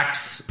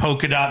Drax.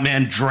 Polka Dot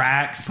Man,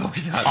 Drax, Polka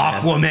Dot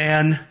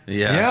Aquaman.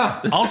 Yes.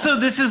 Yeah. Also,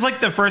 this is like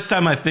the first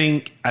time I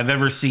think I've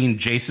ever seen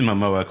Jason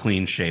Momoa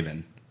clean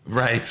shaven.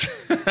 Right.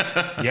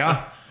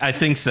 Yeah. I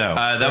think so.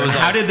 That was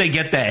How all- did they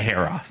get that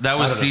hair off? That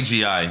was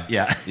CGI.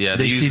 Yeah. Yeah,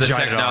 They they used the CGI'd it off.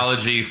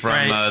 technology from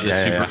Right. the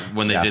Yeah, super yeah.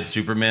 when they Yeah. did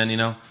Superman, you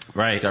know?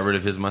 Right. Got rid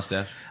of his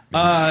mustache.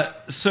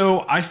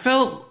 So I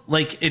felt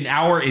like an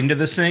hour into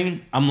this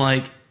thing, I'm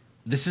like,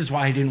 this is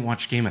why I didn't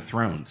watch Game of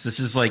Thrones. This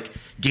is like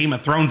Game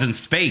of Thrones in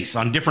space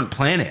on different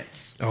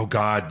planets. Oh,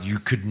 God. You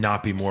could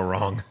not be more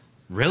wrong.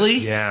 Really?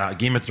 Yeah.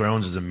 Game of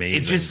Thrones is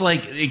amazing. It just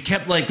like, it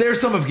kept like, There's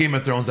some of Game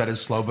of Thrones that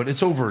is slow, but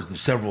it's over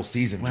several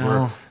seasons where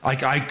Well-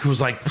 like I was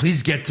like,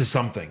 please get to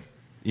something.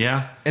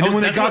 yeah. And then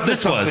when they that's got what to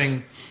this was.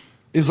 something,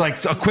 it was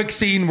like a quick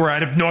scene where I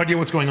have no idea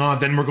what's going on.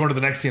 Then we're going to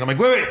the next scene. I'm like,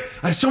 wait,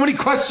 I have so many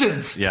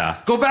questions. Yeah.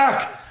 Go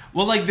back.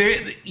 Well, like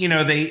they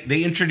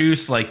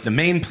introduce like the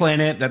main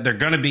planet that they're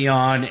going to be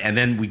on, and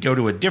then we go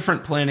to a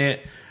different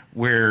planet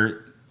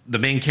where the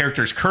main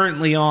character's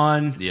currently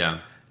on. Yeah.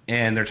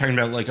 And they're talking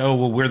about like, oh,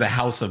 well, we're the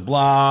House of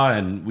Blah,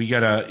 and we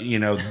gotta,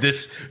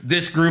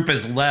 this group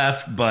has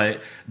left, but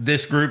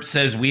this group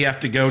says we have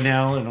to go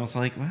now. And I was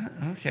like, what?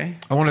 Okay,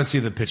 I want to see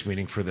the pitch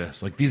meeting for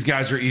this. Like, these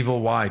guys are evil.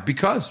 Why?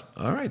 Because.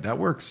 All right, that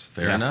works.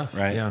 Fair enough.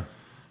 right? Yeah.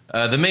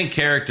 The main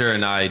character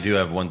and I do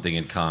have one thing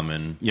in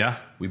common. Yeah.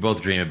 We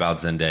both dream about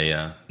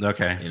Zendaya.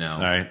 Okay. You know, All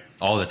right.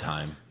 all the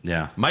time.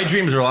 Yeah. My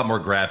dreams are a lot more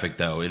graphic,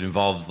 though. It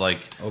involves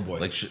like, Oh, boy.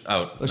 like Let's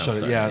no, shut it.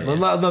 sorry. Yeah,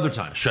 another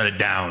time. Shut it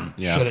down.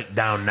 Yeah. Shut it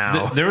down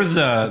now. There was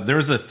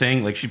a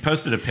thing like she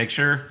posted a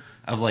picture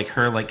of like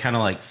her like kind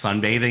of like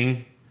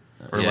sunbathing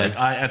or Yeah.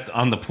 like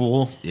on the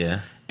pool.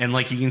 Yeah. And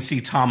like you can see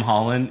Tom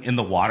Holland in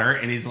the water,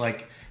 and he's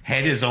like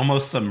head is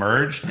almost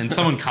submerged. And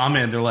someone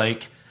commented, they're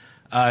like,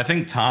 I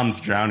think Tom's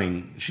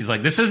drowning. She's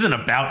like, this isn't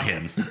about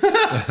him.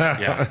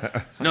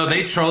 Yeah. No,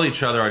 they troll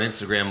each other on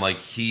Instagram. Like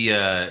he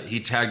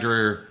tagged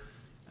her.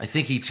 I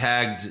think he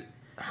tagged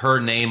her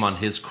name on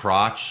his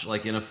crotch,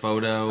 like in a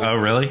photo. Oh,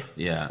 really?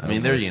 Yeah. I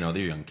mean, they're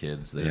young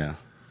kids. Yeah.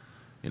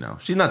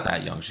 She's not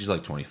that young. She's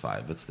like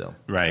 25, but still.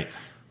 Right.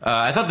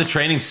 I thought the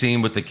training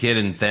scene with the kid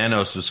and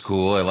Thanos was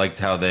cool. I liked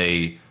how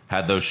they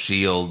had those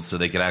shields so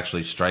they could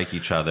actually strike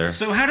each other.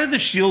 So how did the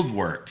shield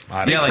work?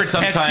 Yeah, like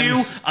protect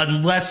sometimes- you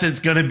unless it's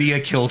going to be a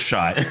kill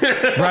shot.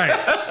 Right.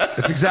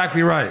 That's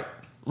exactly right.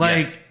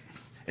 Like, Yes.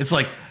 it's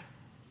like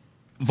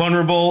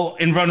vulnerable,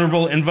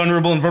 invulnerable,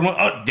 invulnerable, invulnerable.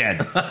 Oh, dead.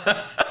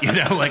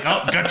 Like,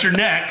 oh, got your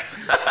neck.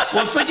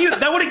 Well, it's like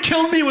that would have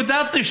killed me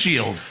without the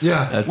shield.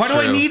 Yeah. That's Why do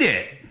I true. need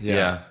it?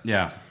 Yeah.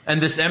 Yeah.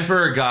 And this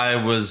Emperor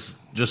guy was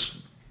just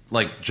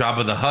like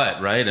Jabba the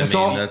Hutt, right? That's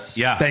all.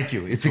 Yeah. Thank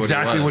you. It's what he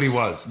exactly was. what he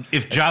was.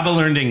 If Jabba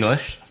learned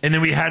English. And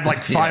then we had like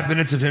 5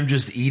 minutes of him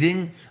just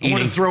eating. I want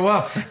to Eating. throw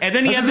up. And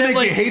then he that had doesn't that, make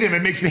like- me hate him.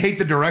 It makes me hate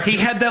the director. He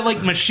had that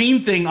like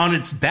machine thing on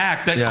its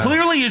back that Yeah.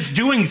 clearly is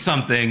doing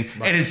something,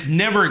 and it's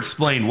never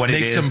explained what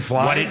Makes it is, him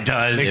fly? what it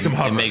does. Makes him It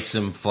hover. makes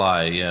him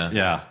fly. Yeah.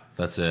 Yeah.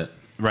 That's it.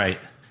 Right.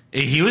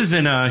 He was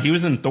in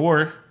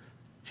Thor.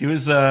 He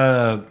was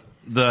the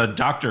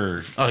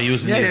doctor. Oh, he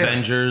was in Yeah, the yeah.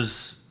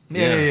 Avengers.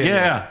 Yeah.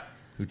 Yeah.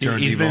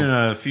 turned He's evil. been in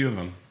a few of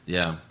them.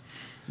 Yeah.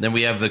 Then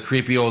we have the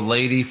creepy old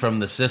lady from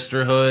the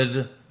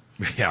Sisterhood.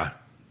 Yeah.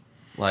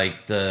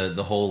 Like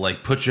the whole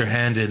like put your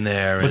hand in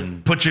there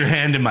and Put your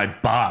hand in my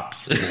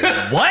box.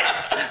 What?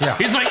 Yeah.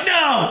 He's like,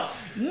 no.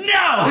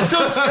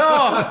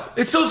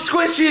 it's so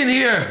squishy in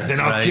here. Then That's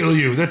I'll right. kill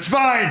you. That's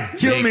fine.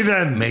 Kill me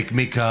then. Make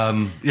me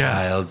come, Yeah.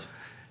 child.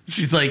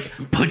 She's like,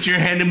 put your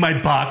hand in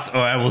my box or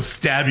I will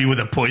stab you with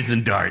a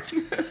poison dart.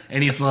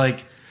 And he's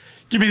like,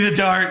 give me the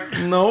dart.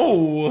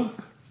 No.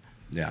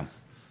 Yeah.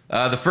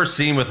 The first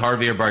scene with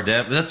Javier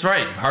Bardem. That's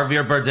right.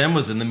 Javier Bardem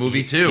was in the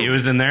movie too. He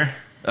was in there.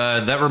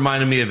 That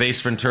reminded me of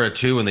Ace Ventura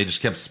 2 when they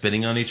just kept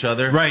spitting on each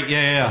other. Right.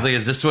 Yeah. I was like,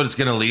 is this what it's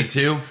going to lead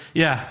to?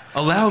 Yeah.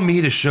 Allow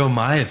me to show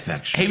my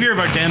affection. Javier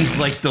Bardem's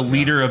like the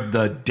leader of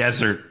the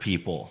desert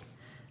people.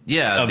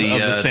 Yeah, of the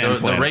Sand the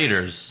Planet.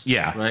 Raiders.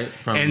 Yeah. Right?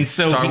 From and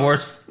so Star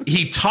Wars.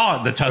 He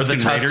taught the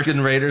Tusken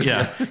Tusken Raiders,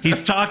 Yeah. yeah.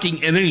 He's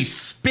talking, and then he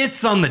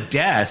spits on the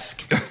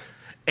desk,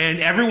 and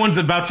everyone's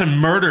about to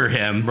murder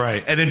him.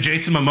 Right. And then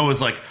Jason Momoa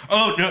is like,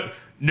 oh,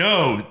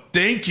 no,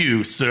 thank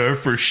you, sir,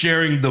 for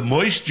sharing the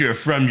moisture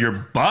from your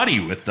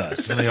body with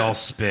us. And they all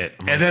spit.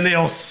 I'm like, And then they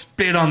all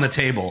spit on the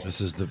table.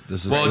 this is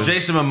Well, good.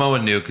 Jason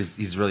Momoa knew because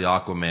he's really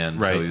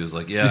Aquaman. Right. So he was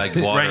like, yeah, like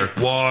water. Right.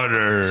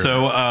 water.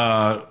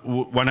 So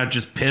why not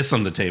just piss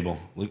on the table?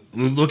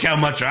 Look how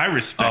much I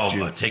respect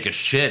you. Take a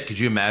shit. Could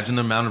you imagine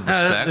the amount of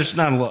respect? There's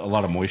not a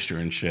lot of moisture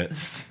and shit.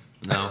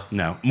 No.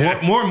 No,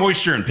 more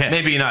moisture and piss.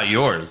 Maybe not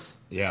yours.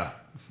 Yeah.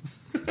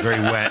 Very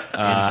wet.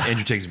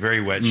 Andrew takes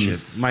very wet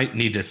shits. Might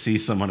need to see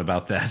someone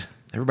about that.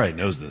 Everybody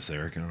knows this,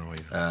 Eric. I don't know what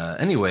you...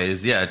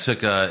 Anyways, yeah, it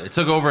took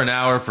over an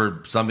hour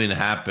for something to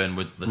happen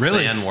with the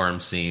Really?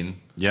 sandworm scene.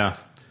 Yeah,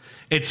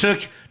 It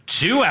took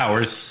 2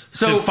 hours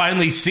to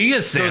finally see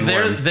a So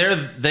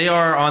sandworm they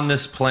are on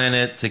this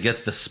planet to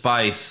get the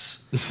spice,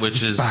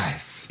 which is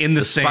Spice. in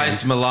the the sand.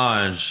 spice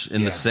melange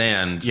in the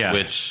sand, Yeah.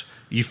 which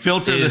You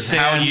filter the is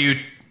sand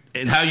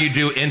how you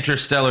do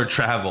interstellar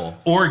travel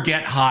or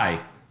get high.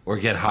 or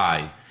get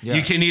high. Yeah.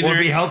 You can either or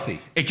be healthy,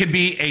 It can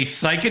be a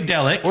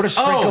psychedelic, or to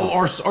sprinkle,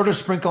 or to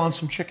sprinkle on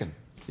some chicken.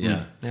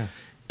 Yeah. Yeah.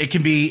 it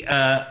can be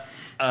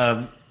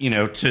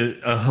to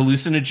a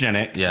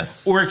hallucinogenic.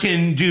 Yes. Or it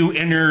can do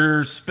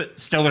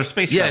interstellar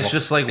space Yeah, travel. it's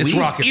just like It's weed.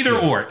 rocket either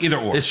fuel. or. Either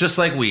or. It's just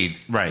like weed.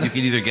 Right. You can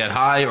either get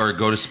high or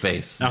go to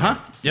space. Uh-huh.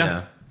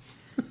 Yeah.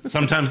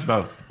 Sometimes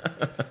both.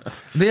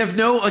 They have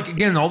no, like,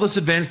 again, all this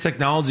advanced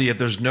technology, yet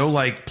there's no,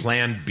 like,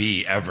 plan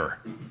B ever.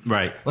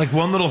 Right. Like,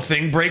 one little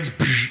thing breaks,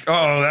 psh,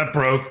 oh, that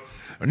broke.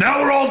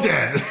 Now we're all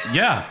dead.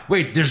 Yeah.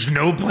 Wait, there's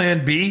no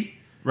plan B?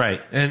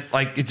 Right. And,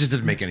 like, it just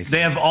didn't make any sense.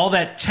 They have all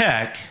that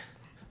tech,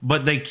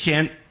 but they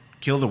can't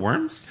kill the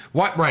worms?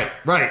 What? Right.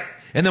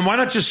 And then why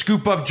not just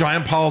scoop up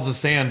giant piles of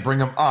sand, bring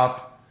them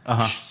up,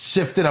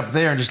 sift it up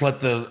there, and just let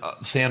the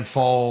sand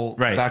fall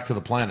back to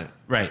the planet?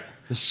 Right.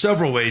 There's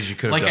several ways you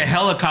could have Like done a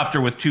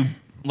helicopter with two,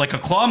 like a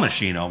claw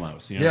machine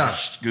almost. You know? Yeah.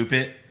 Just scoop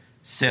it,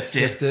 sift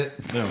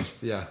it. Boom.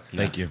 Yeah.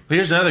 Thank you. But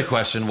here's another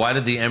question: why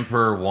did the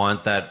Emperor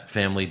want that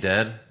family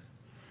dead?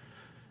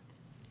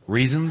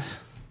 Reasons?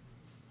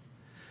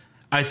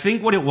 I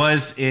think what it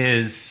was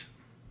is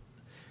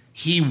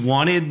he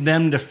wanted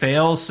them to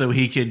fail so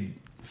he could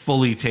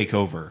fully take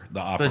over the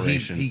But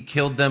operation. he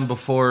killed them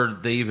before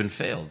they even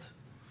failed.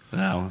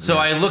 Oh, So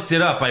I looked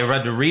it up. I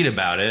read to read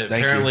about it.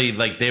 Thank Apparently,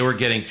 like they were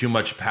getting too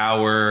much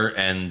power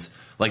and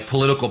like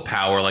political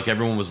power. Like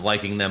everyone was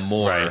liking them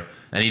more, Right.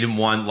 and he didn't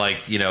want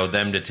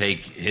them to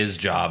take his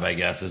job. I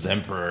guess as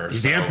emperor.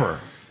 He's the emperor.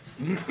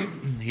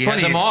 He had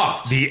them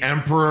off. The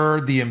emperor,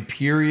 the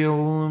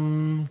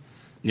imperium.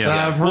 yeah. So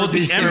I've heard well,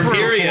 these the terms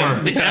emperor,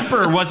 before. the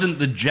emperor wasn't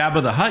the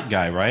Jabba the Hutt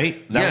guy,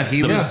 right? That was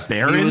he the was.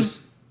 Baron. He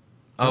was.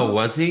 Oh,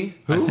 was he?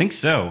 I think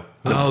so.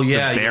 Oh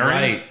yeah, the you're Baron?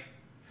 right.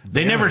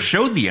 They never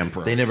showed the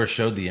emperor. They never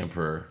showed the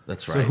emperor.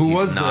 That's right. who He's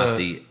was not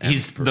the- the?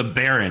 He's emperor. the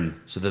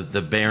Baron, So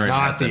the Baron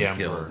Not had the them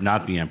emperor. killed.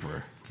 not the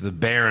emperor. The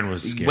Baron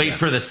was scary. Wait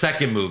for the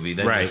second movie,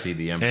 then you Right. see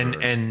the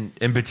emperor.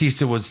 and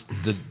Batista was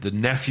the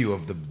nephew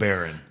of the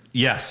Baron.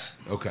 Yes.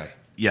 Okay.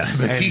 Yes.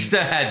 Batista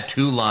had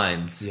 2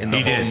 lines in the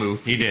He whole did.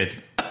 movie. He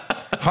did.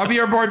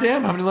 Javier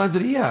Bardem, how many lines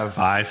did he have?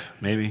 5,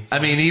 maybe. I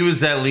mean, he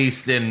was at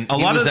least in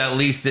at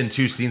least in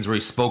 2 scenes where he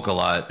spoke a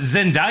lot.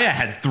 Zendaya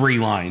had 3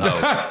 lines.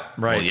 Right.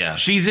 Well, yeah,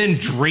 She's in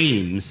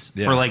Dreams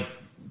Yeah. for like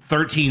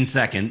 13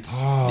 seconds.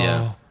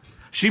 yeah.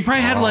 She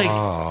probably had like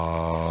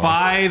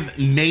 5,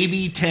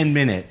 maybe 10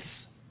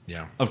 minutes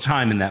Yeah. of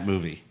time in that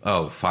movie.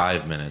 Oh,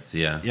 5 minutes.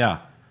 Yeah. Yeah.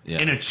 Yeah.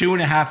 In a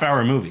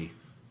 2.5-hour movie.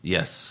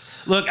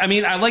 Yes. Look, I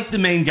mean, I like the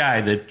main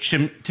guy, the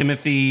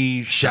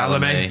Timothy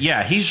Chalamet.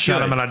 Yeah, he's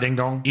Shut him good. on a ding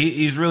dong.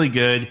 He's really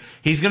good.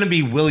 He's going to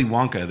be Willy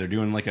Wonka. They're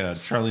doing like a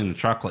Charlie and the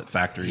Chocolate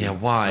Factory. Yeah.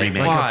 Why?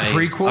 remake. Why? a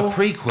prequel? A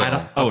prequel. I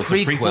don't- oh, a it's a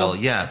prequel.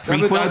 prequel? Yes.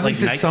 Prequel? At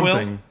least like it's NyQuil?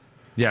 something.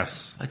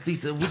 Yes. At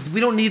least we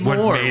don't need What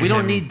more. made We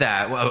don't him- need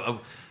that.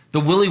 The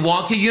Willy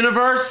Wonka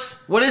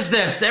universe? What is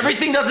this?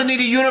 Everything doesn't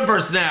need a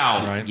universe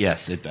now. Right.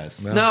 Yes, it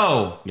does.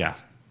 No. Yeah.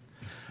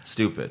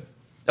 Stupid.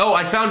 Oh,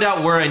 I found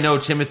out where I know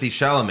Timothy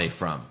Chalamet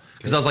from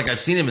because I was like, I've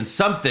seen him in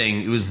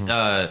something. It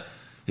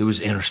was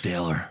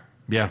Interstellar.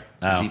 Yeah.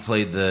 Oh. He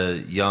played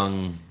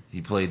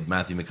He played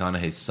Matthew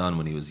McConaughey's son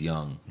when he was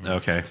young.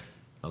 Okay.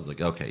 I was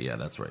like, okay, yeah,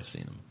 that's where I've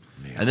seen him.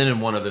 And then in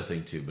one other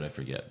thing too, but I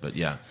forget. But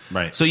yeah,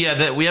 Right. So yeah,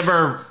 that we have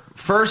our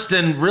first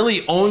and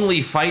really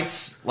only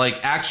fights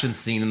like action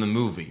scene in the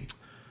movie,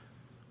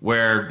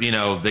 where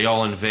they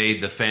all invade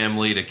the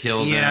family to kill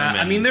them. Yeah, I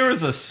and- mean, there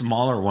was a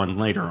smaller one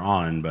later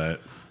on, but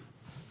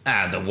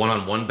the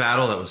one-on-one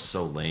battle that was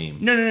so lame.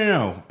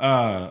 no.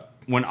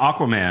 When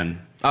Aquaman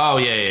Oh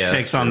yeah,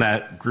 takes that's on true.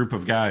 that group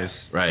of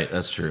guys. Right,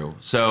 that's true.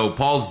 So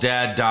Paul's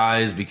dad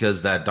dies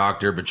because that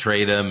doctor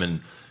betrayed him,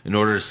 and in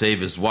order to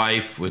save his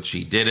wife, which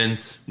he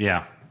didn't,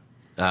 Yeah.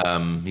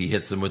 he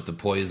hits him with the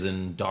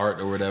poison dart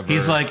or whatever.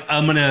 He's like,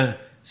 I'm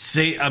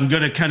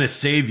gonna kind of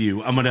save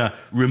you. I'm gonna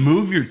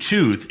remove your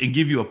tooth and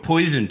give you a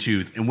poison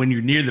tooth, and when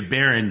you're near the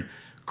Baron,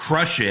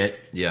 crush it,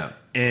 yeah,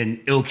 and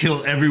it'll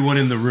kill everyone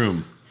in the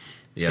room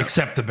yeah.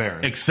 Except the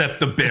Baron. except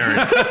the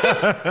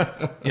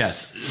Baron.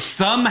 Yes,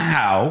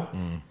 somehow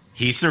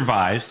he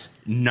survives.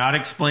 Not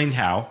explained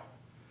how.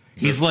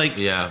 He's like,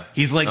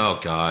 oh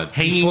god,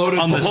 hanging floated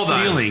on the to- Hold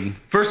on. ceiling.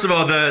 First of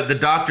all, the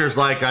doctor's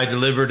like, I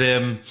delivered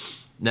him.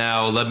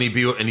 Now let me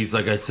be. And he's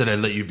like, I said I'd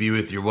let you be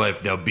with your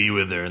wife. Now be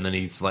with her. And then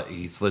he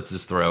slits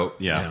his throat.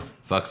 Yeah.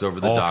 Fucks over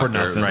the All for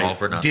doctor. It was nothing. all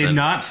for nothing. Did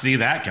not see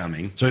that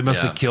coming. So he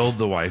must Yeah. have killed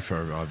the wife,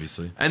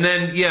 obviously. And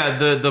then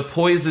the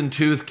poison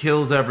tooth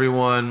kills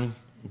everyone.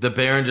 The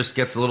Baron just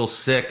gets a little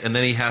sick, and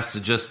then he has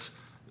to just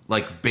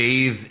like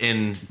bathe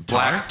in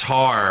black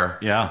tar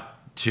Yeah.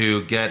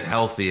 to get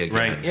healthy again.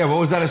 Right. Yeah, what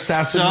was that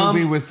assassin Some-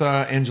 movie with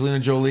Angelina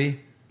Jolie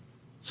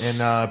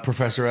and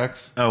Professor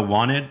X? Oh,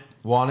 Wanted?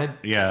 Wanted?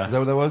 Yeah. Is that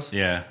what that was?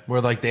 Yeah.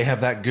 Where like they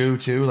have that goo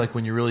too, like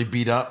when you're really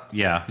beat up.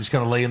 Yeah. You just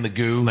kind of lay in the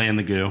goo Lay in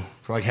the goo.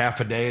 for for like half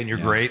a day and you're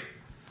great.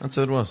 That's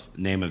what it was.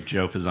 Name of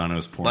Joe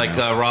Pisano's porno. Like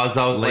Ra's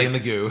al Lay in the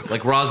goo.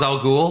 Like Ra's al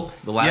Ghul,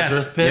 the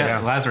Lazarus yes, pit. Yeah,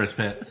 Lazarus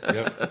pit.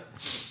 Yep.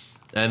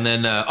 And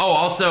then,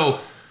 also,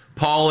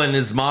 Paul and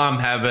his mom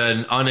have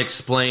an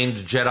unexplained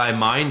Jedi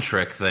mind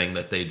trick thing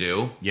that they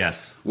do.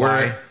 Yes.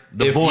 Where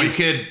The voice.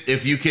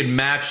 if you could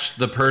match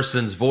the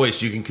person's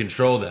voice, you can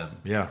control them.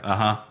 Yeah.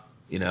 Uh-huh.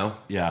 You know?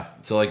 Yeah.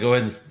 So, like, go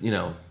ahead and, you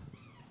know.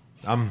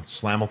 I'm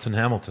Slamilton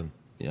Hamilton.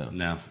 Yeah.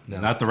 No,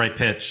 not the right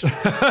pitch.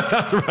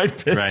 Not the right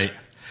pitch. Right.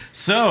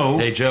 So,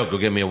 Hey, Joe, go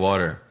get me a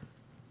water.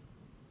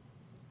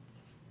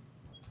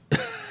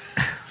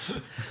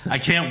 I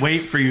can't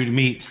wait for you to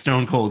meet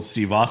Stone Cold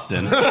Steve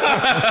Austin. That's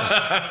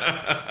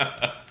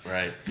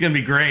right. It's going to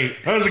be great.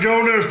 How's it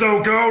going there,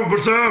 Stone Cold?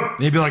 What's up?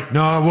 He'd be like,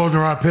 no, I wasn't the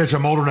right pitch.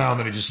 I'm older now. And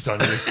then he just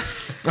stunned you.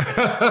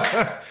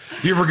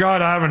 You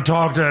forgot I haven't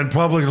talked in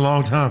public in a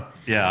long time.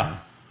 Yeah.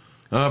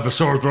 I have a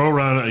sore throat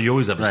around it. You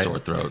always have a Right. sore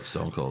throat,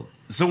 Stone Cold.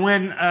 So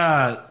when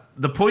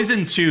the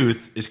poison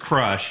tooth is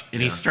crushed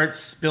and he starts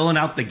spilling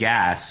out the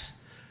gas,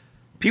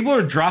 people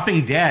are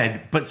dropping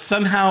dead, but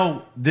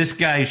somehow this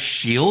guy's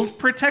shield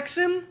protects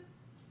him?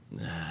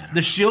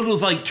 The shield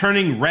was like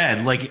turning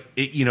red, like,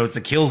 it's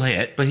a kill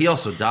hit. But he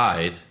also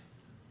died.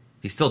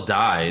 He still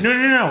died.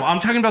 No.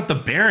 I'm talking about the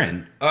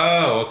Baron.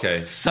 Oh,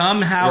 okay.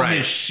 Somehow Right.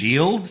 his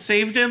shield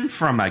saved him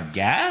from a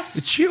gas?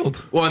 It's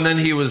shield. Well, and then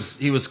he was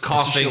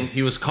coughing. shield.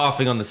 He was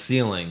coughing on the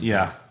ceiling.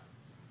 Yeah.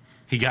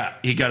 He got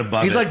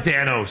above He's it. like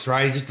Thanos,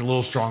 right? He's just a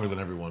little stronger than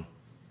everyone.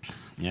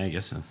 Yeah, I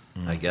guess so.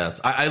 I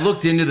guess. I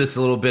looked into this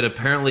a little bit.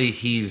 Apparently,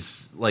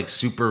 he's like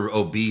super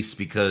obese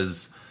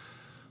because,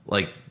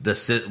 like,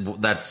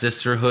 that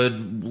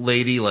sisterhood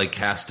lady like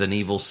cast an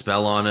evil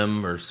spell on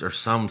him, or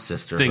some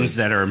sisterhood. Things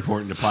that are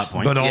important to plot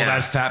points. But all Yeah.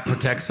 that fat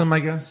protects him, I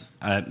guess.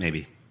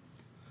 Maybe.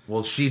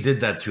 Well, she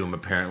did that to him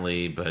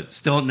apparently, but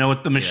Still don't know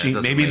what the machine.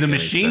 doesn't Maybe make the any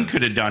machine sense.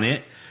 could have done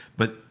it,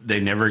 but they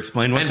never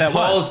explained what and that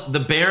was. the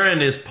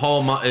Baron is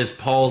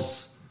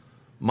Paul's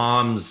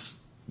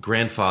mom's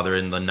grandfather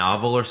in the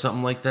novel or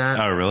something like that.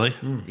 Oh, really?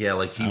 Yeah,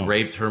 like he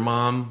raped her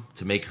mom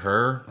to make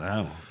her.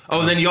 Wow.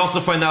 Oh, and then you also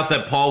find out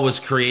that Paul was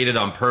created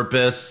on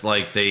purpose.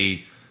 Like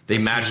they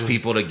matched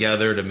people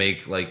together to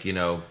make, like,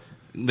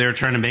 They're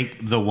trying to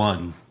make the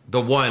one.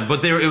 the one.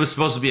 But it was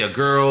supposed to be a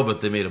girl,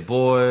 but they made a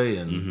boy,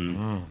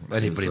 and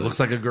But he looks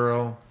like a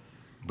girl.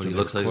 but he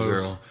looks like a close.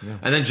 girl. Yeah.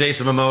 And then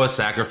Jason Momoa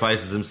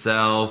sacrifices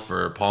himself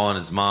for Paul and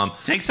his mom.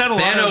 Takes out a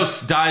lot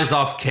Thanos dies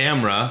off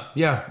camera.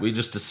 Yeah. We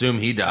just assume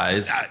he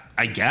dies.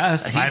 I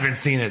guess. I haven't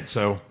seen it,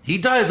 so. He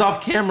dies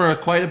off camera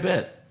quite a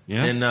bit.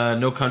 Yeah. In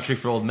No Country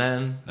for Old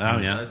Men. Oh,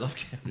 He yeah. dies off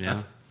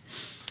camera.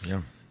 Yeah.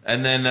 Yeah.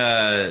 And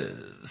then,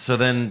 so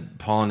then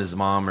Paul and his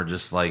mom are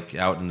just like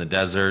out in the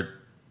desert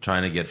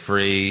trying to get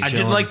free. I did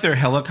Chilling. like their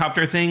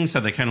helicopter things, so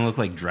they kind of look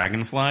like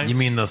dragonflies. You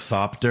mean the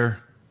Thopter?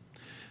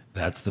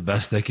 That's the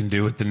best they can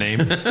do with the name.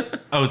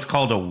 Oh, it's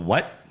called a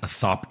what? A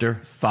Thopter.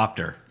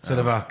 Thopter. Instead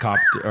of a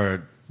copter,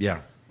 or,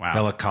 Wow.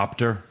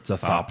 helicopter, it's a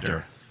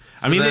Thopter.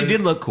 I mean, then- they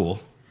did look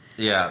cool.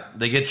 Yeah,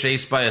 they get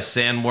chased by a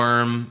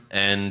sandworm,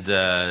 and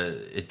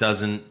it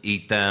doesn't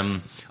eat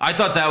them. I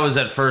thought that was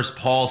at first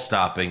Paul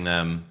stopping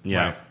them,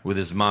 Yeah. with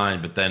his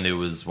mind, but then it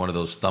was one of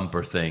those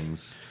thumper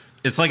things.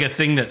 It's like a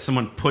thing that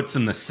someone puts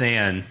in the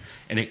sand,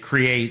 and it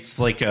creates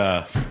like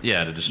a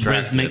Yeah, to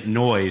distract rhythmic it.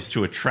 noise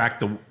to attract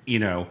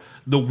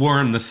the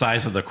worm the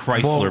size of the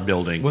Chrysler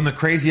building. When the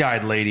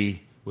crazy-eyed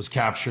lady was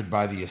captured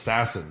by the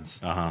assassins,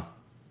 Uh-huh.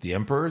 the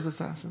Emperor's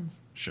assassins,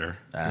 Sure.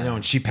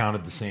 and she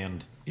pounded the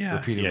sand Yeah.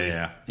 repeatedly.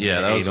 Yeah. Yeah,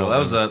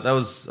 that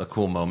was a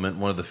cool moment.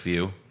 One of the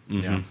few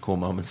cool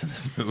moments in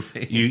this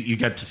movie. You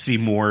got to see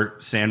more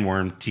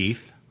sandworm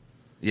teeth,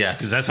 Yes,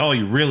 because that's all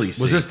you really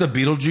see. Was this the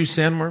Beetlejuice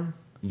sandworm?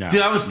 No.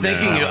 dude. I was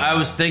thinking. No. I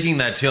was thinking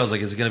that too. I was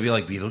like, is it going to be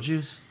like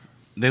Beetlejuice?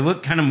 They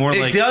look kind of more It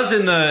like... does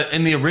in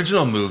the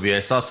original movie. I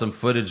saw some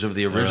footage of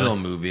the original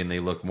movie, and they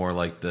look more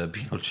like the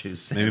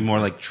Beetlejuice. Maybe more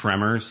like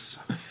Tremors.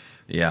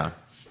 Yeah.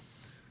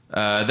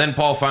 Then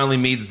Paul finally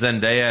meets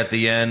Zendaya at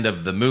the end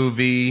of the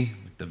movie,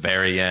 the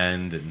very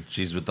end, and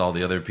she's with all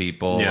the other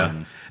people.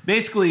 And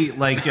Basically,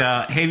 like,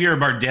 Javier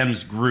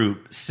Bardem's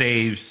group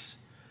saves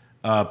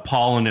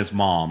Paul and his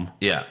mom,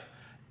 yeah.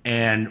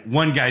 and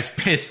one guy's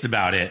pissed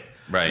about it.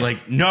 Right.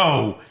 Like,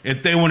 no,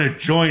 if they want to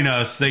join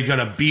us, they got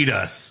to beat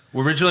us.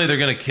 Well, originally they're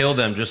going to kill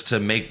them just to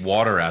make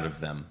water out of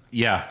them.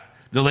 Yeah.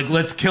 They're like,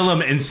 let's kill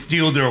them and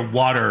steal their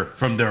water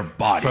from their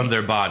body. From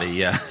their body,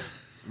 yeah.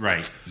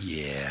 Right.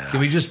 Yeah.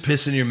 Can we just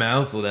piss in your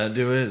mouth? Will that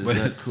do it? Is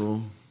that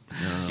cool?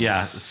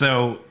 Yeah.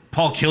 So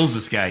Paul kills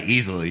this guy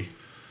easily.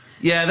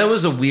 Yeah, that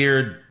was a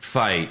weird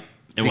fight.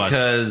 It was.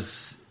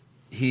 Because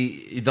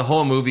the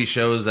whole movie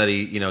shows that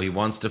he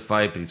wants to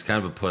fight, but he's kind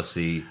of a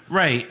pussy.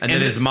 Right. And then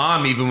his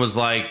mom even was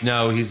like,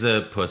 no, he's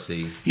a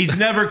pussy. He's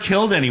never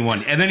killed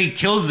anyone. And then he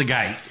kills the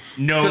guy.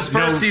 No, Because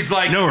first he's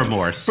like, no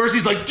remorse. First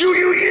he's like, do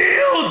you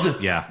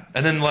yield? Yeah.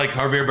 And then like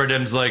Javier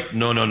Bardem's like,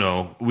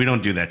 no, We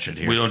don't do that shit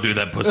here. we don't do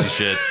that pussy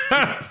shit.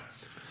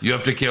 You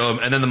have to kill him.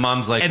 And then the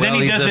mom's like, And then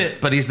he does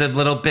it- but he's the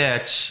little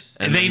bitch.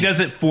 And then he does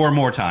it 4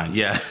 more times.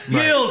 Yeah.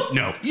 Yield!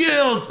 No.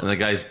 Yield! And the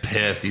guy's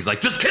pissed. He's like,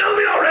 just kill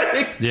me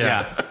already.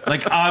 Yeah.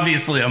 Like,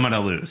 obviously, I'm going to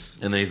lose.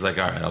 And then he's like,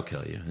 all right, I'll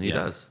kill you. And he Yeah.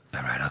 does.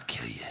 All right, I'll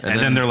kill you. And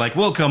then they're like,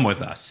 well, come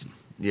with us.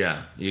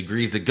 Yeah. He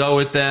agrees to go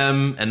with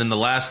them. And then the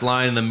last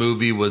line in the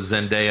movie was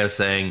Zendaya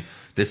saying,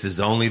 this is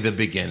only the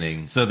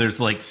beginning. So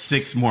there's like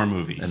 6 more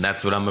movies. And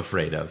that's what I'm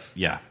afraid of.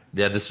 Yeah.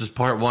 Yeah, this was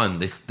part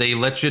 1. They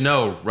let you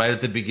know right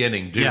at the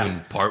beginning, Dune, Yeah.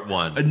 part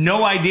 1.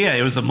 No idea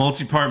it was a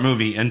multi-part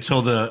movie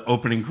until the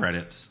opening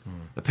credits.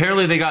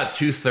 Apparently they got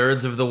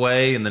 2/3 of the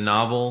way in the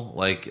novel,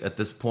 like, at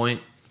this point.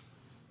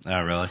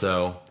 Oh, really?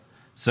 So,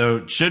 So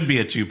it should be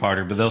a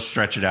 2-parter, but they'll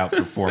stretch it out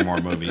for 4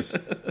 more movies.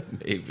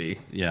 maybe.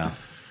 Yeah.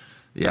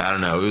 Yeah, I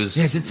don't know. It was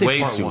Yeah, it did say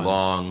way part too 1.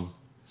 long.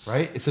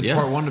 Right? It said Yeah.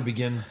 part 1 to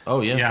begin. Oh,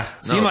 yeah. Yeah.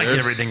 Seemed like there's-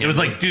 everything. It was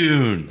like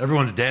Dune.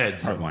 Everyone's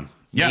dead. Part 1.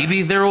 Yeah.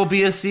 Maybe there will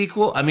be a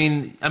sequel. I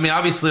mean,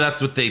 obviously that's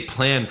what they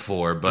planned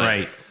for, but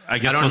Right. I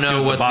guess don't we'll see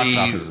know what the what box the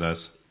office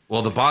does.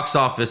 well, the box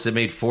office it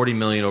made 40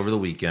 million over the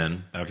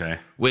weekend, Okay.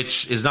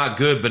 which is not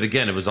good. But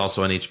again, it was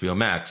also on HBO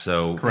Max,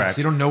 so Correct. So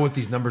you don't know what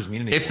these numbers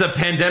mean anymore. it's a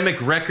pandemic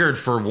record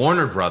for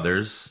Warner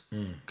Brothers.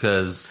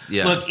 Because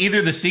Look,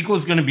 either the sequel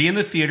is going to be in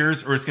the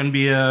theaters or it's going to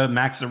be a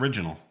Max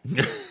original.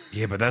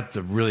 Yeah, but that's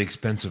a really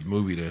expensive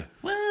movie to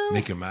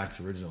make a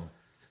Max original.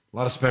 A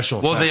lot of special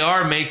well, effects. they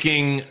are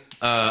making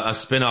a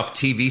spin-off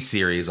TV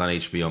series on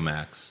HBO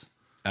Max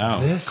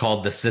Oh. This?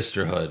 called The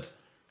Sisterhood.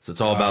 So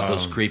it's all about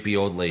those creepy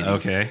old ladies.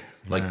 Okay.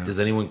 Like, does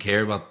anyone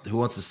care about who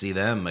wants to see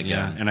them Yeah.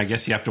 again? And I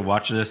guess you have to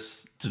watch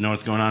this to know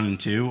what's going on in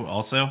 2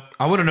 also.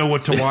 I want to know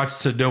what to watch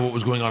to know what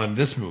was going on in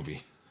this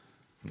movie.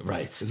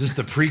 Right. Is this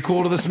the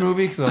prequel to this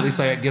movie? So at least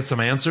I get some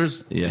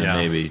answers. Yeah, Yeah.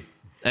 maybe.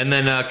 And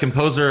then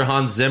composer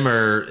Hans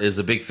Zimmer is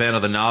a big fan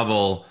of the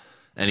novel,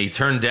 and he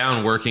turned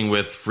down working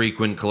with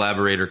frequent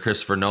collaborator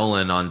Christopher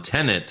Nolan on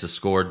Tenet to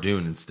score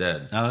Dune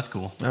instead. Oh, that's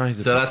cool. Oh, he's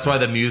a- So that's why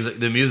the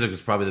music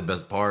is probably the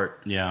best part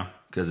Yeah.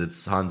 because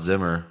it's Hans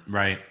Zimmer.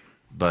 Right.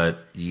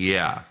 But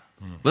yeah,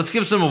 let's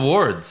give some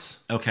awards.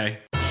 Okay.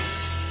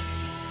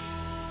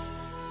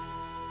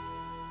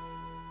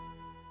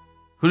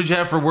 Who did you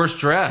have for worst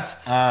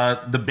dressed?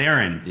 The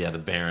Baron. Yeah, the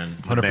Baron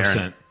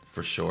 100%.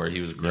 for sure.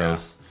 He was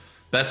gross.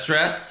 Best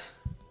dressed?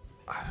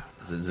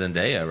 Is it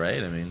Zendaya?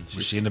 Right? I mean,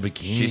 Was she in a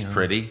bikini? she's I don't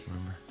pretty.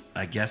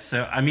 I guess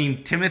so. I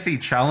mean, Timothy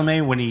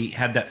Chalamet, when he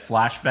had that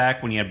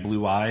flashback, when he had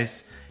blue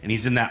eyes, and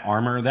he's in that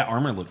armor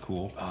looked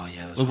cool. Oh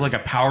yeah, that's Looked like a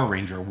Power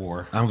Ranger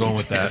war. I'm going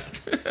with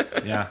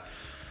that. Yeah.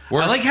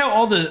 Worst- I like how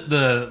all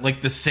the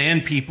like the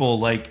sand people,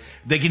 like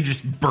they can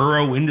just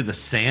burrow into the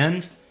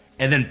sand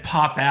and then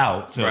pop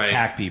out to Right.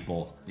 attack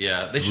people.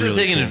 Yeah, they should have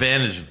Really taken cool.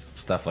 advantage of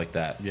stuff like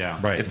that. Yeah.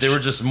 Right. If they were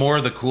just more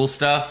of the cool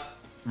stuff,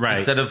 Right.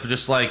 instead of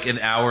just like an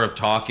hour of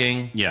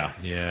talking. Yeah.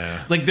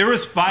 Yeah. Like there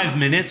was 5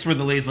 minutes where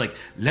the lady's like,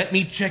 "Let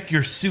me check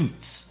your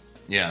suits,"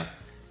 Yeah.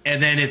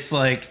 and then it's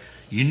like,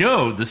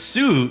 the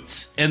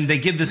suits, and they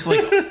give this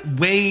like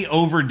way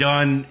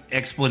overdone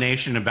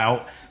explanation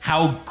about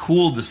how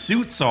cool the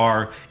suits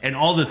are and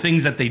all the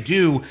things that they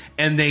do,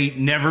 and they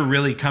never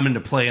really come into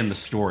play in the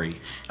story.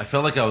 I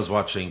felt like I was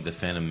watching The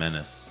Phantom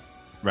Menace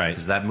Right.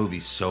 because that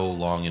movie's so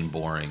long and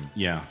boring.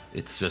 Yeah.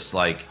 It's just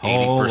like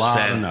Whole lot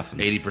of 80%, nothing.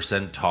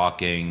 80%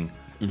 talking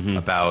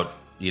about,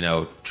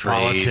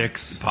 trade,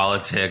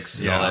 politics,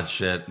 and all Yeah. that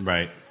shit.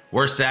 Right.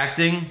 Worst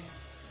acting?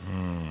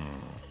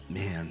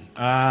 Man.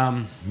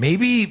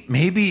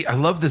 Maybe I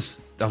love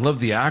this. I love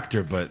the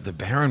actor, but the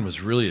Baron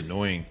was really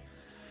annoying.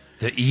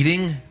 The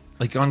eating,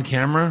 like on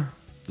camera.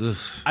 Ugh.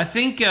 I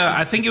think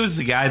it was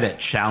the guy that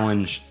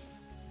challenged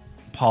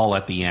Paul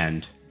at the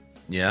end.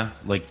 Yeah.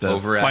 Like the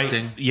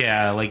overacting. fight-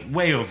 yeah, like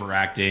way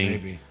overacting.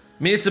 Maybe.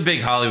 I mean, it's a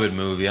big Hollywood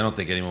movie. I don't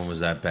think anyone was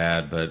that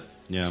bad, but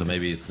Yeah. so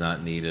maybe it's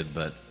not needed.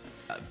 But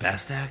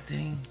best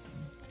acting?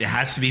 It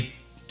has to be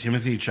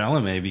Timothy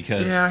Chalamet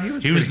because Yeah, he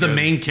was he was pretty the good.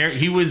 main character.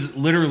 He was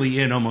literally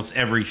in almost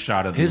every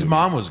shot of the His movie.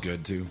 mom was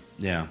good too.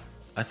 Yeah,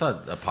 I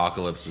thought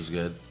Apocalypse was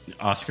good.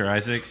 Oscar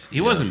Isaacs.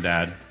 He wasn't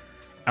bad.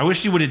 I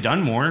wish he would have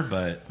done more,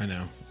 but I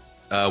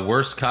know.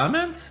 Worst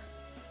comment?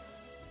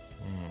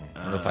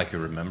 I don't know if I could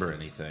remember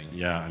anything.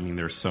 yeah, I mean,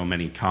 there's so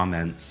many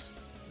comments.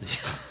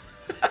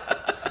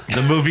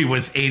 The movie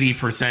was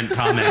 80%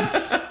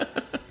 comments.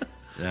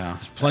 Yeah,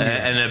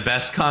 And a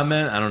best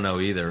comment? I don't know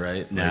either,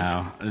 right?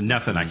 no,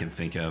 nothing I can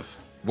think of.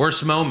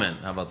 Worst moment?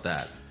 How about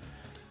that?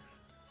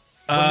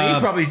 For me,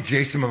 probably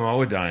Jason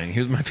Momoa dying. He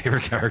was my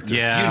favorite character.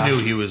 Yeah, You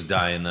knew he was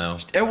dying, though.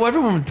 Well,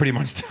 everyone pretty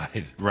much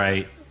died.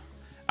 right.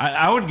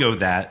 I would go with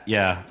that.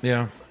 Yeah,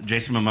 Yeah.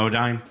 Jason Momoa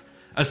dying,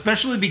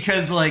 especially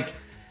because like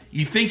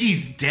you think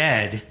he's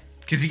dead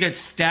because he got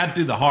stabbed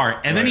through the heart,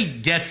 and then he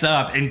gets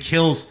up and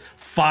kills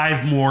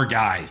 5 more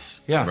guys.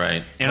 Yeah.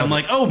 Right. And I'm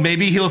like, oh,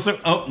 maybe he'll.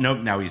 Oh, nope,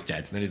 now he's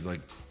dead. Then he's like,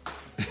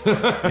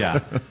 Yeah,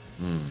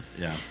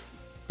 yeah.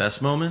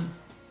 Best moment?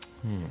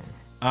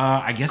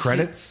 I guess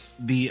Credits?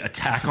 The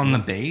attack on the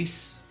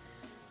base.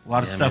 A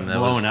lot of Yeah, I stuff mean, that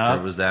blowing was- up.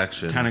 that was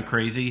action. Kind of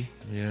crazy.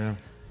 yeah.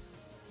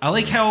 I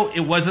like how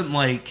it wasn't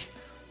like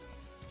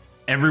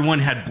everyone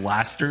had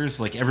blasters.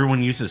 Like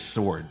everyone uses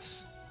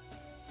swords.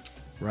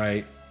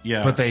 right?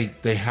 Yeah. But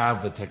they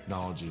have the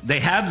technology. They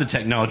have the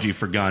technology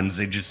for guns.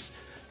 They just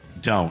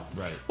don't.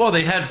 Right. Well,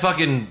 they had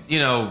fucking,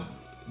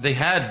 they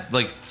had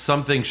like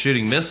something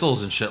shooting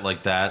missiles and shit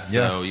like that.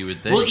 So Yeah. you would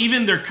think. Well,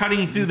 even they're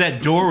cutting through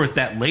that door with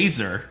that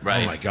laser.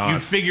 Right. Oh my God.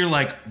 You'd figure,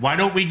 like, why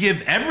don't we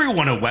give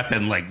everyone a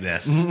weapon like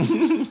this?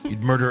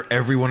 You'd murder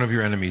every one of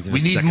your enemies. In we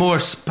a need second. more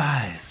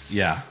spice.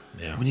 Yeah.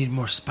 Yeah. We need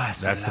more spice.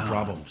 That's the on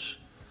problem. lunch.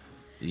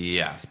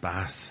 Yeah.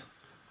 Spice.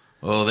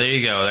 Well, there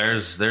you go.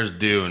 There's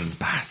Dune.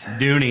 Spice.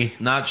 Dooney.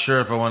 Not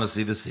sure if I want to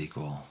see the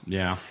sequel.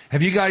 Yeah.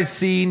 Have you guys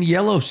seen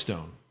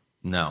Yellowstone?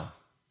 No.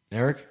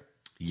 Eric?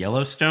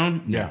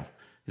 Yellowstone? No. Yeah.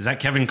 Is that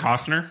Kevin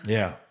Costner?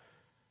 Yeah.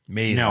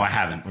 Amazing. No, I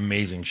haven't.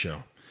 Amazing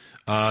show.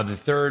 The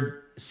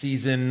third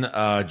season,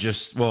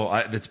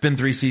 it's been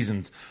 3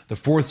 seasons. The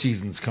fourth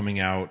season's coming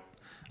out,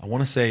 I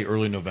want to say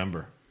early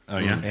November. Oh,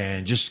 yeah?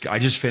 And I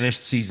just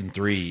finished season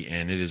 3,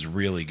 and it is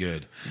really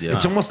good. Yeah.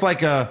 It's almost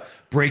like a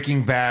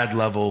Breaking Bad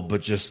level,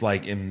 but just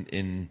like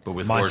in But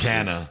with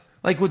Montana.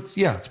 horses.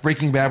 It's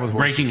Breaking Bad with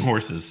horses. Breaking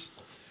horses.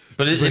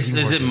 But is Breaking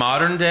it horses.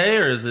 modern day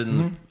or is it?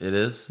 It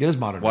is. It is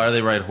modern Why day. do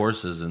they ride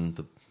horses in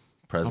the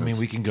present? I mean,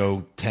 we can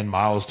go 10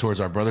 miles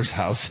towards our brother's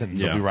house, and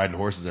Yeah. they'll be riding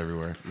horses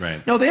everywhere.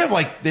 Right. No, they have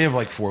like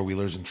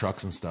 4-wheelers and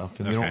trucks and stuff,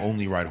 and they don't Okay.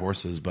 only ride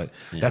horses, but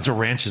that's what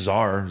ranches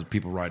are: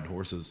 people riding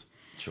horses.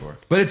 Sure.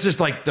 But it's just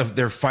like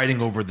they're fighting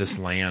over this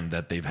land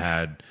that they've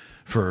had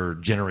for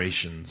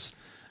generations,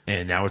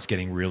 and now it's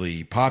getting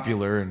really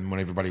popular. And when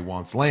everybody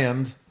wants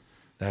land,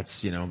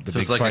 that's the So big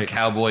it's like fight. a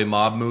cowboy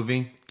mob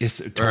movie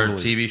It's or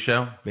totally, TV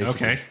show.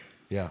 basically. Okay.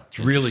 Yeah, it's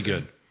really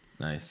good.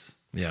 Nice.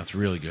 Yeah, it's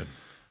really good.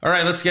 All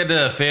right, let's get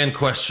to fan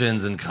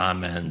questions and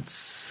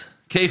comments.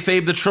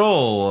 Kayfabe the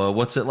Troll,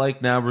 what's it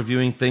like now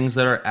reviewing things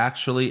that are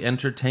actually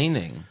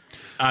entertaining?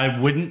 I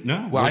wouldn't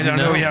know. Well, I don't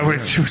know. Yeah,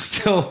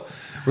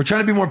 we're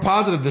trying to be more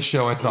positive this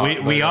show. I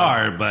thought we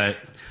are, but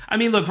I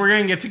mean, look, we're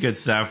going to get to good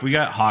stuff. We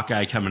got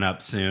Hawkeye coming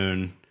up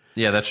soon.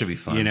 Yeah, that should be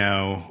fun.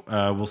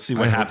 We'll see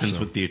what I hope happens so.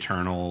 with the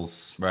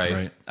Eternals. Right.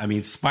 Right. I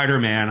mean,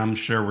 Spider-Man, I'm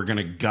sure we're going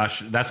to gush.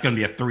 That's going to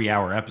be a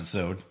 3-hour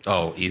episode.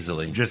 Oh,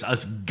 easily. Just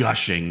us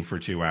gushing for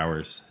 2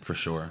 hours. For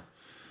sure.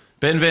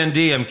 Ben Van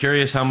D, I'm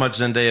curious how much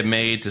Zendaya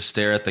made to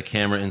stare at the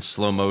camera in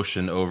slow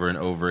motion over and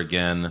over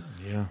again.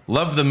 Yeah.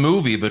 Love the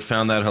movie, but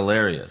found that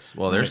hilarious.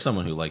 Well, there's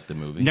someone who liked the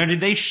movie. Now, did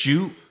they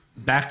shoot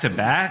back to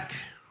back?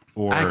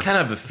 Or I kind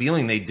of have a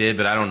feeling they did,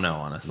 but I don't know,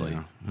 honestly.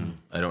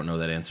 I don't know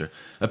that answer.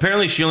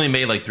 Apparently, she only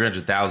made like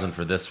 $300,000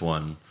 for this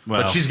one,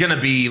 Well- but she's going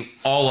to be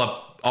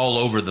all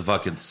over the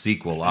fucking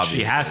sequel. Obviously,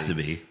 she has to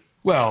be.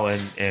 Well,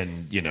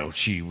 and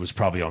she was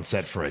probably on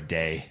set for a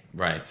day,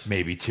 right?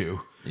 maybe 2.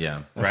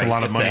 Yeah. That's Right, a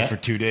lot of if money that. for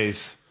 2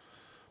 days.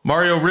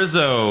 Mario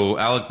Rizzo,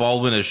 Alec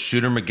Baldwin as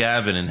Shooter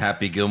McGavin in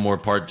Happy Gilmore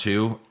Part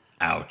 2.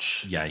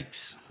 Ouch.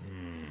 Yikes.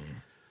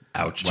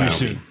 Ouch. Too Wow.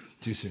 soon.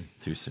 Too soon.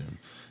 Too soon.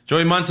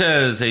 Joey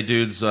Montez, hey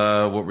dudes,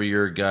 what were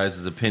your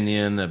guys'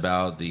 opinion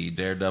about the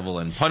Daredevil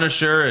and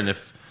Punisher? And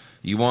if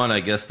you want, I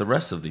guess, the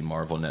rest of the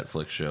Marvel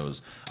Netflix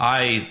shows.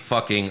 I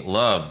fucking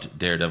loved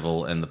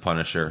Daredevil and the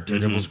Punisher.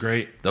 Daredevil's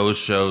great. Those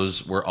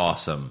shows were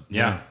awesome.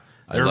 Yeah.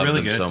 I They're loved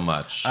really them good. so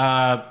much.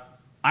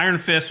 Iron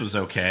Fist was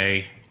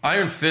okay.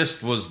 Iron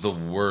Fist was the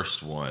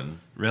worst one,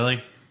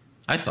 Really?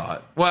 I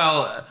thought.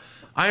 Well,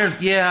 Iron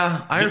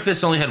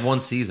Fist only had 1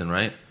 season,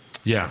 right?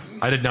 Yeah,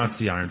 I did not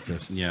see Iron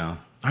Fist. Yeah.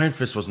 Iron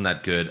Fist wasn't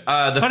that good. The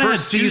But it had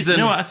first 2 season...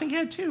 No, I think it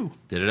had 2.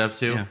 Did it have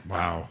 2? Yeah.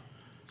 Wow.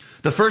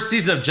 The first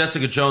season of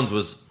Jessica Jones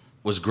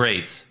was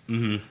great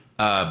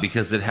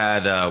because it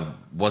had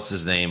what's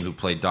his name who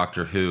played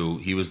Doctor Who.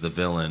 He was the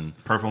villain,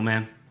 Purple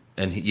Man?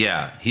 and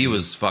he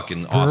was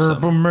fucking awesome.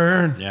 Purple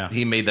Man. Yeah.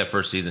 He made that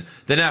first season.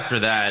 Then after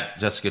that,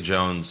 Jessica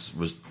Jones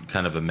was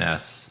kind of a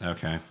mess.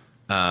 Okay.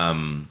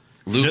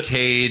 Luke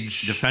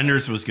Cage,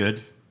 Defenders was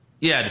good.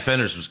 yeah,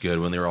 Defenders was good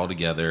when they were all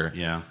together.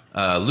 Yeah.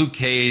 Luke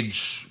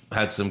Cage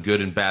had some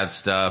good and bad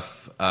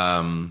stuff.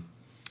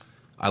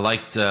 I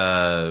liked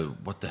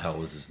what the hell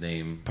was his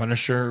name?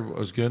 Punisher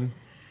was good.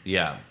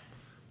 Yeah,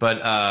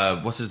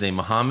 but what's his name?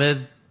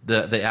 Muhammad,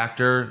 the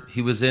actor.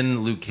 He was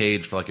in Luke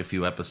Cage for like a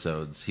few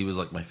episodes. He was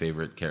like my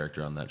favorite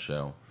character on that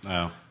show.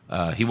 Oh.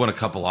 He won a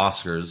couple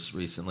Oscars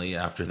recently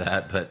after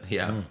that, but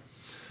yeah.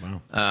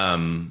 Wow.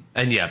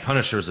 And yeah,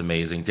 Punisher is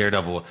amazing.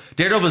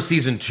 Daredevil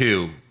season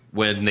 2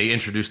 when they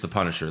introduced the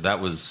Punisher. That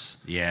was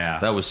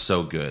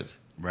so good.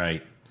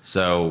 Right.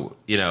 So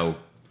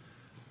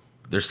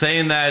they're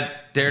saying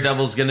that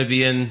Daredevil's going to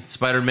be in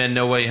Spider-Man: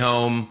 No Way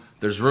Home.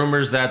 There's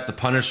rumors that the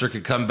Punisher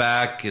could come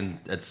back, and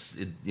it's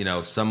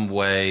some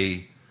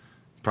way,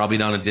 probably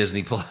not on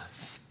Disney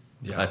Plus.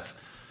 Yeah. But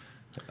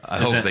I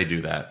hope that- they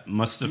do that.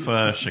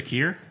 Mustafa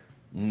Shakir?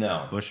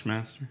 No,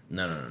 Bushmaster?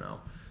 no.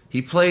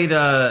 He played.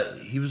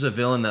 He was a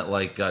villain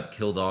that got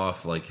killed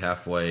off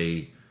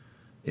halfway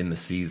in the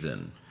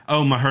season.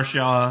 Oh,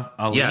 Mahershala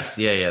Ali? Yes,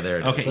 yeah. There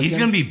it is. Okay, he's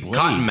going to be Blade.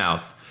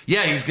 Cottonmouth.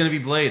 Yeah, he's going to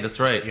be Blade. That's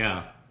right.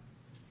 Yeah.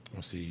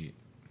 Let's see.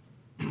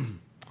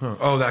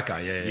 Oh, that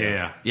guy.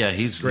 Yeah. Yeah,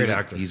 he's Great a-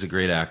 actor. He's a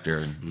great actor,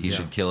 and he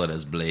should kill it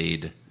as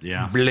Blade.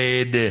 Yeah.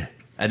 Blade.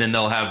 And then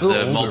they'll have A the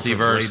little older for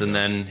multiverse, Blade, and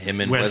then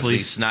him and Wesley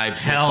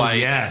Snipes will Hell fight.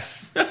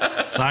 yes.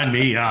 Sign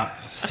me up.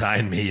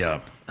 Sign me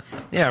up.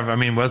 Yeah, I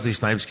mean, Wesley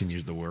Snipes can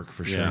use the work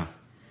for sure. Yeah.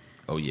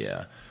 Oh,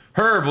 yeah.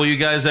 Herb, will you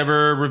guys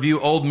ever review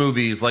old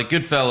movies like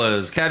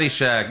Goodfellas,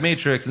 Caddyshack,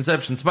 Matrix,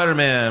 Inception,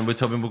 Spider-Man with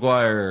Tobey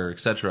Maguire,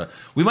 etc.?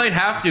 We might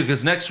have to,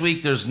 because next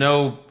week there's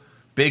no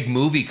big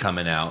movie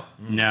coming out.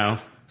 No.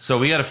 So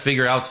we got to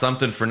figure out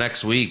something for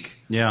next week.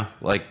 Yeah.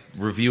 Like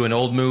review an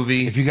old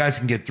movie. If you guys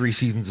can get 3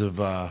 seasons of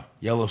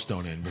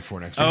Yellowstone in before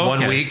next week, Oh, okay.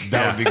 1 week.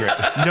 that would be great.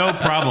 No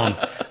problem.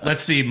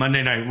 Let's see.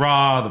 Monday Night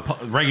Raw,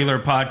 the regular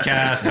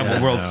podcast,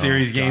 couple World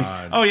Series games.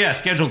 God. Oh, yeah.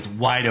 Schedule's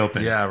wide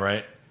open. Yeah,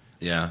 right.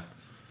 Yeah.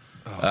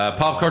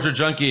 Pop Culture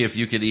Junkie, if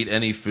you could eat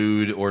any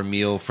food or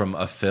meal from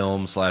a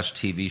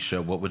film/TV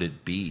show, what would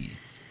it be?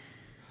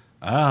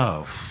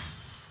 Oh.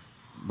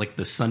 Like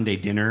the Sunday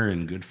dinner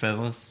in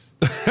Goodfellas?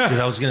 Dude,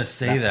 I was going to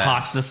say that.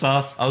 Pasta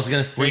sauce? I was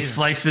going to say Where he that.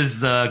 slices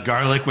the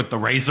garlic with the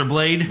razor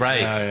blade?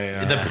 Right.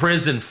 Yeah. The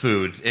prison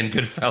food in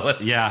Goodfellas.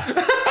 Yeah.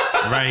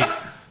 Right.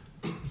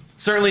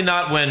 Certainly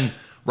not when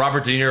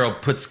Robert De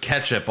Niro puts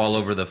ketchup all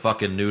over the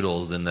fucking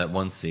noodles in that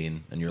one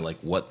scene, and you're like,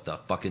 what the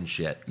fucking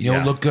shit? You know Yeah.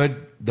 what looked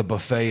good? The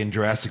buffet in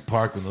Jurassic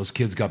Park when those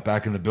kids got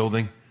back in the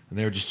building and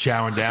they were just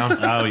chowing down.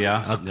 Oh, yeah.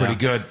 That looked pretty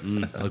good.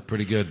 That looked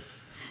pretty good.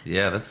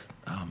 Yeah,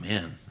 oh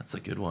man, that's a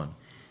good one.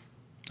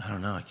 I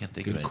don't know. I can't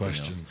think of Good anything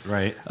question.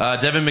 Right.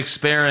 else. Devin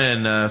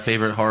McSparron,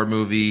 favorite horror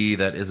movie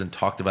that isn't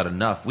talked about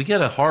enough. We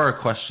get a horror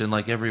question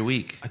like every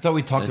week. I thought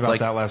we talked It's about like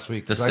that last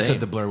week. the 'Cause I same. said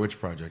the Blair Witch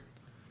Project.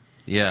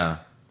 Yeah,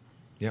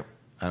 Yep.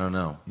 I don't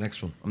know.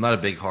 Next one. I'm not a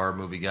big horror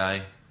movie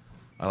guy.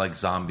 I like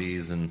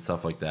zombies and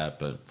stuff like that,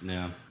 but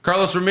Yeah.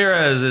 Carlos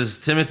Ramirez is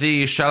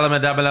Timothy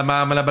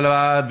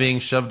Chalamet being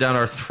shoved down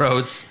our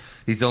throats.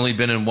 He's only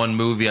been in one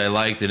movie I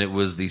liked, and it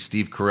was the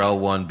Steve Carell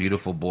one,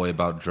 Beautiful Boy,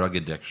 about drug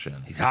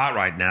addiction. He's hot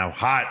right now.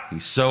 Hot.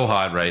 He's so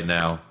hot right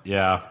now.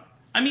 Yeah.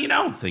 I mean,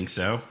 I don't think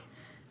so.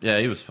 Yeah,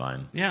 he was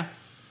fine. Yeah.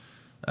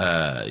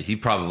 He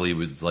probably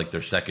was like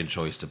their second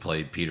choice to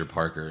play Peter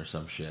Parker or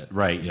some shit.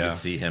 Right, You yeah. could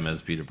see him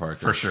as Peter Parker.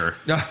 For sure.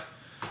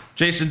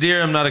 Jason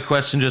Deerham, not a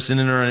question, just an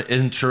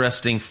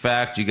interesting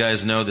fact. You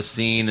guys know the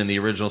scene in the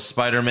original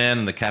Spider-Man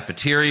in the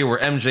cafeteria where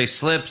MJ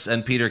slips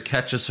and Peter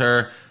catches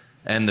her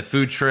and the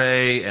food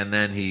tray, and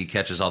then he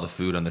catches all the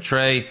food on the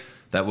tray.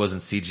 That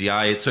wasn't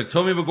CGI. It took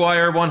Tobey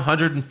Maguire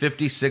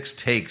 156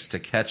 takes to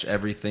catch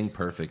everything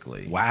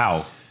perfectly.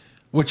 Wow.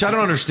 Which I don't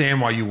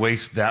understand why you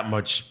waste that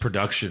much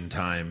production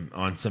time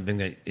on something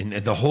that in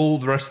the whole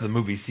rest of the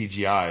movie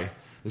CGI.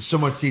 There's so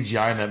much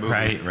CGI in that movie.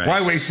 Right. Why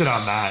waste it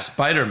on that?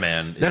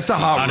 Spider-Man. That's a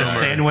hot On a rumor.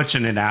 sandwich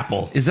and an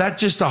apple. Is that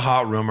just a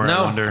hot rumor?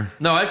 I wonder.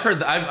 No, I've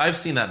heard. I've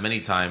seen that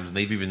many times, and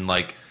they've even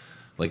like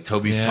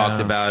Toby's Yeah.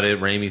 talked about it.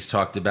 Raimi's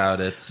talked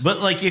about it. But,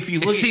 like, if you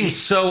It look seems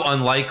so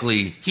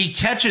unlikely. he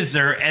catches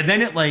her, and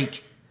then it,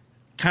 like,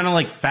 kind of,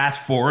 like,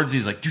 fast forwards.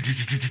 He's like, do.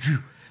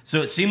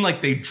 So it seemed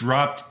like they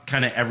dropped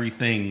kind of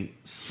everything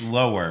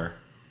slower.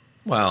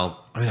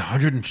 Well, I mean,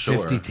 150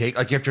 Sure. take.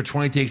 Like after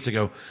 20 takes to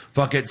go,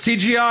 fuck it,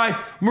 CGI.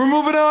 We're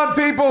moving on,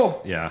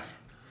 people. Yeah.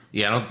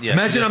 yeah. I don't. Yeah,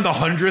 Imagine on the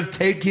 100th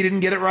take he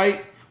didn't get it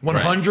right.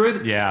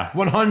 100. Yeah.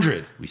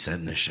 100. We said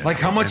in this show. Like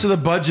how much of the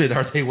budget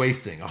are they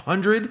wasting?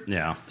 100.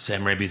 Yeah.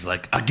 Sam Raimi's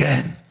like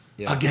again.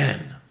 Yeah.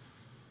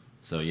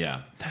 So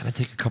yeah, That'd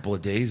take a couple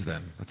of days.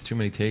 Then that's too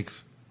many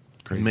takes.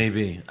 Crazy.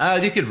 maybe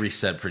you could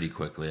reset pretty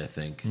quickly. I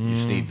think you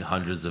just need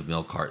hundreds of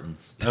milk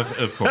cartons.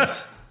 Of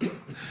course.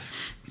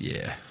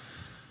 Yeah.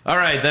 All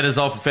right, that is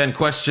all for fan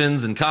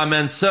questions and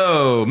comments.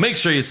 So make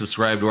sure you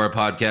subscribe to our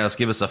podcast.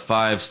 Give us a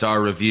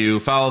 5-star review.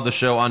 Follow the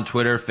show on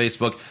Twitter,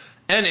 Facebook,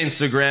 and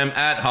Instagram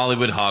at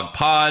Hollywood Hog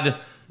Pod.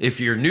 If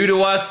you're new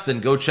to us, then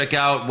go check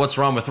out What's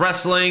Wrong with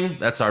Wrestling.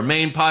 That's our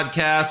main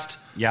podcast.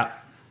 Yeah.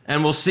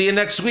 And we'll see you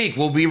next week.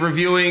 We'll be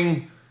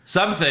reviewing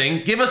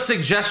something. Give us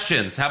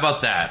suggestions. How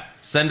about that?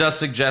 Send us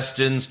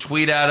suggestions.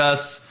 Tweet at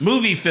us.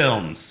 Movie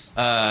films.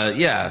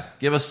 Yeah,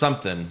 give us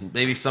something.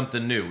 Maybe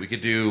something new. We could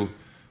do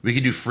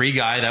Free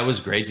Guy. That was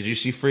great. Did you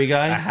see Free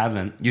Guy? I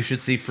haven't. You should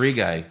see Free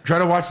Guy. Try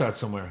to watch that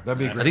somewhere. That'd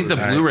be a great. I think the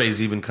review.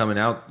 Blu-ray's even coming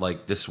out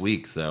like this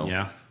week, so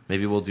Yeah.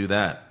 maybe we'll do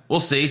that. We'll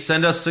see.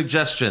 Send us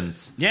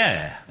suggestions,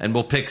 Yeah. and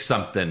we'll pick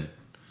something.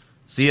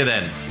 See you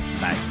then.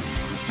 Bye.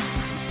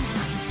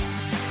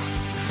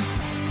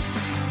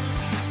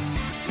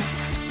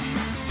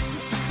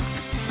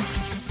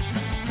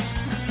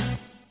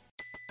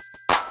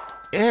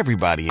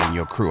 Everybody in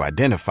your crew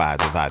identifies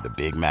as either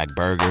Big Mac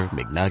Burger,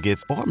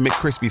 McNuggets, or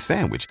McCrispy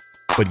Sandwich.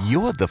 But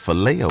you're the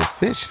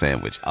Filet-O-Fish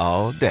Sandwich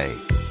all day.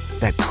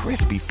 That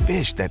crispy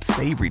fish, that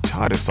savory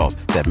tartar sauce,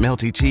 that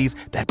melty cheese,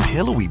 that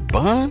pillowy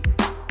bun.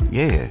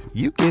 Yeah,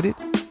 you get it.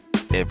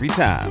 Every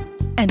time.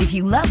 And if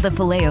you love the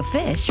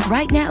Filet-O-Fish,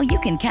 right now you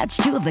can catch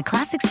 2 of the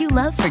classics you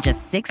love for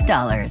just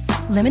 $6.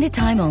 Limited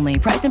time only.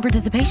 Price and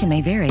participation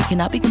may vary.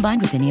 Cannot be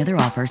combined with any other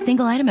offer.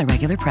 Single item at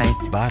regular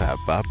price.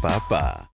 Ba-da-ba-ba-ba.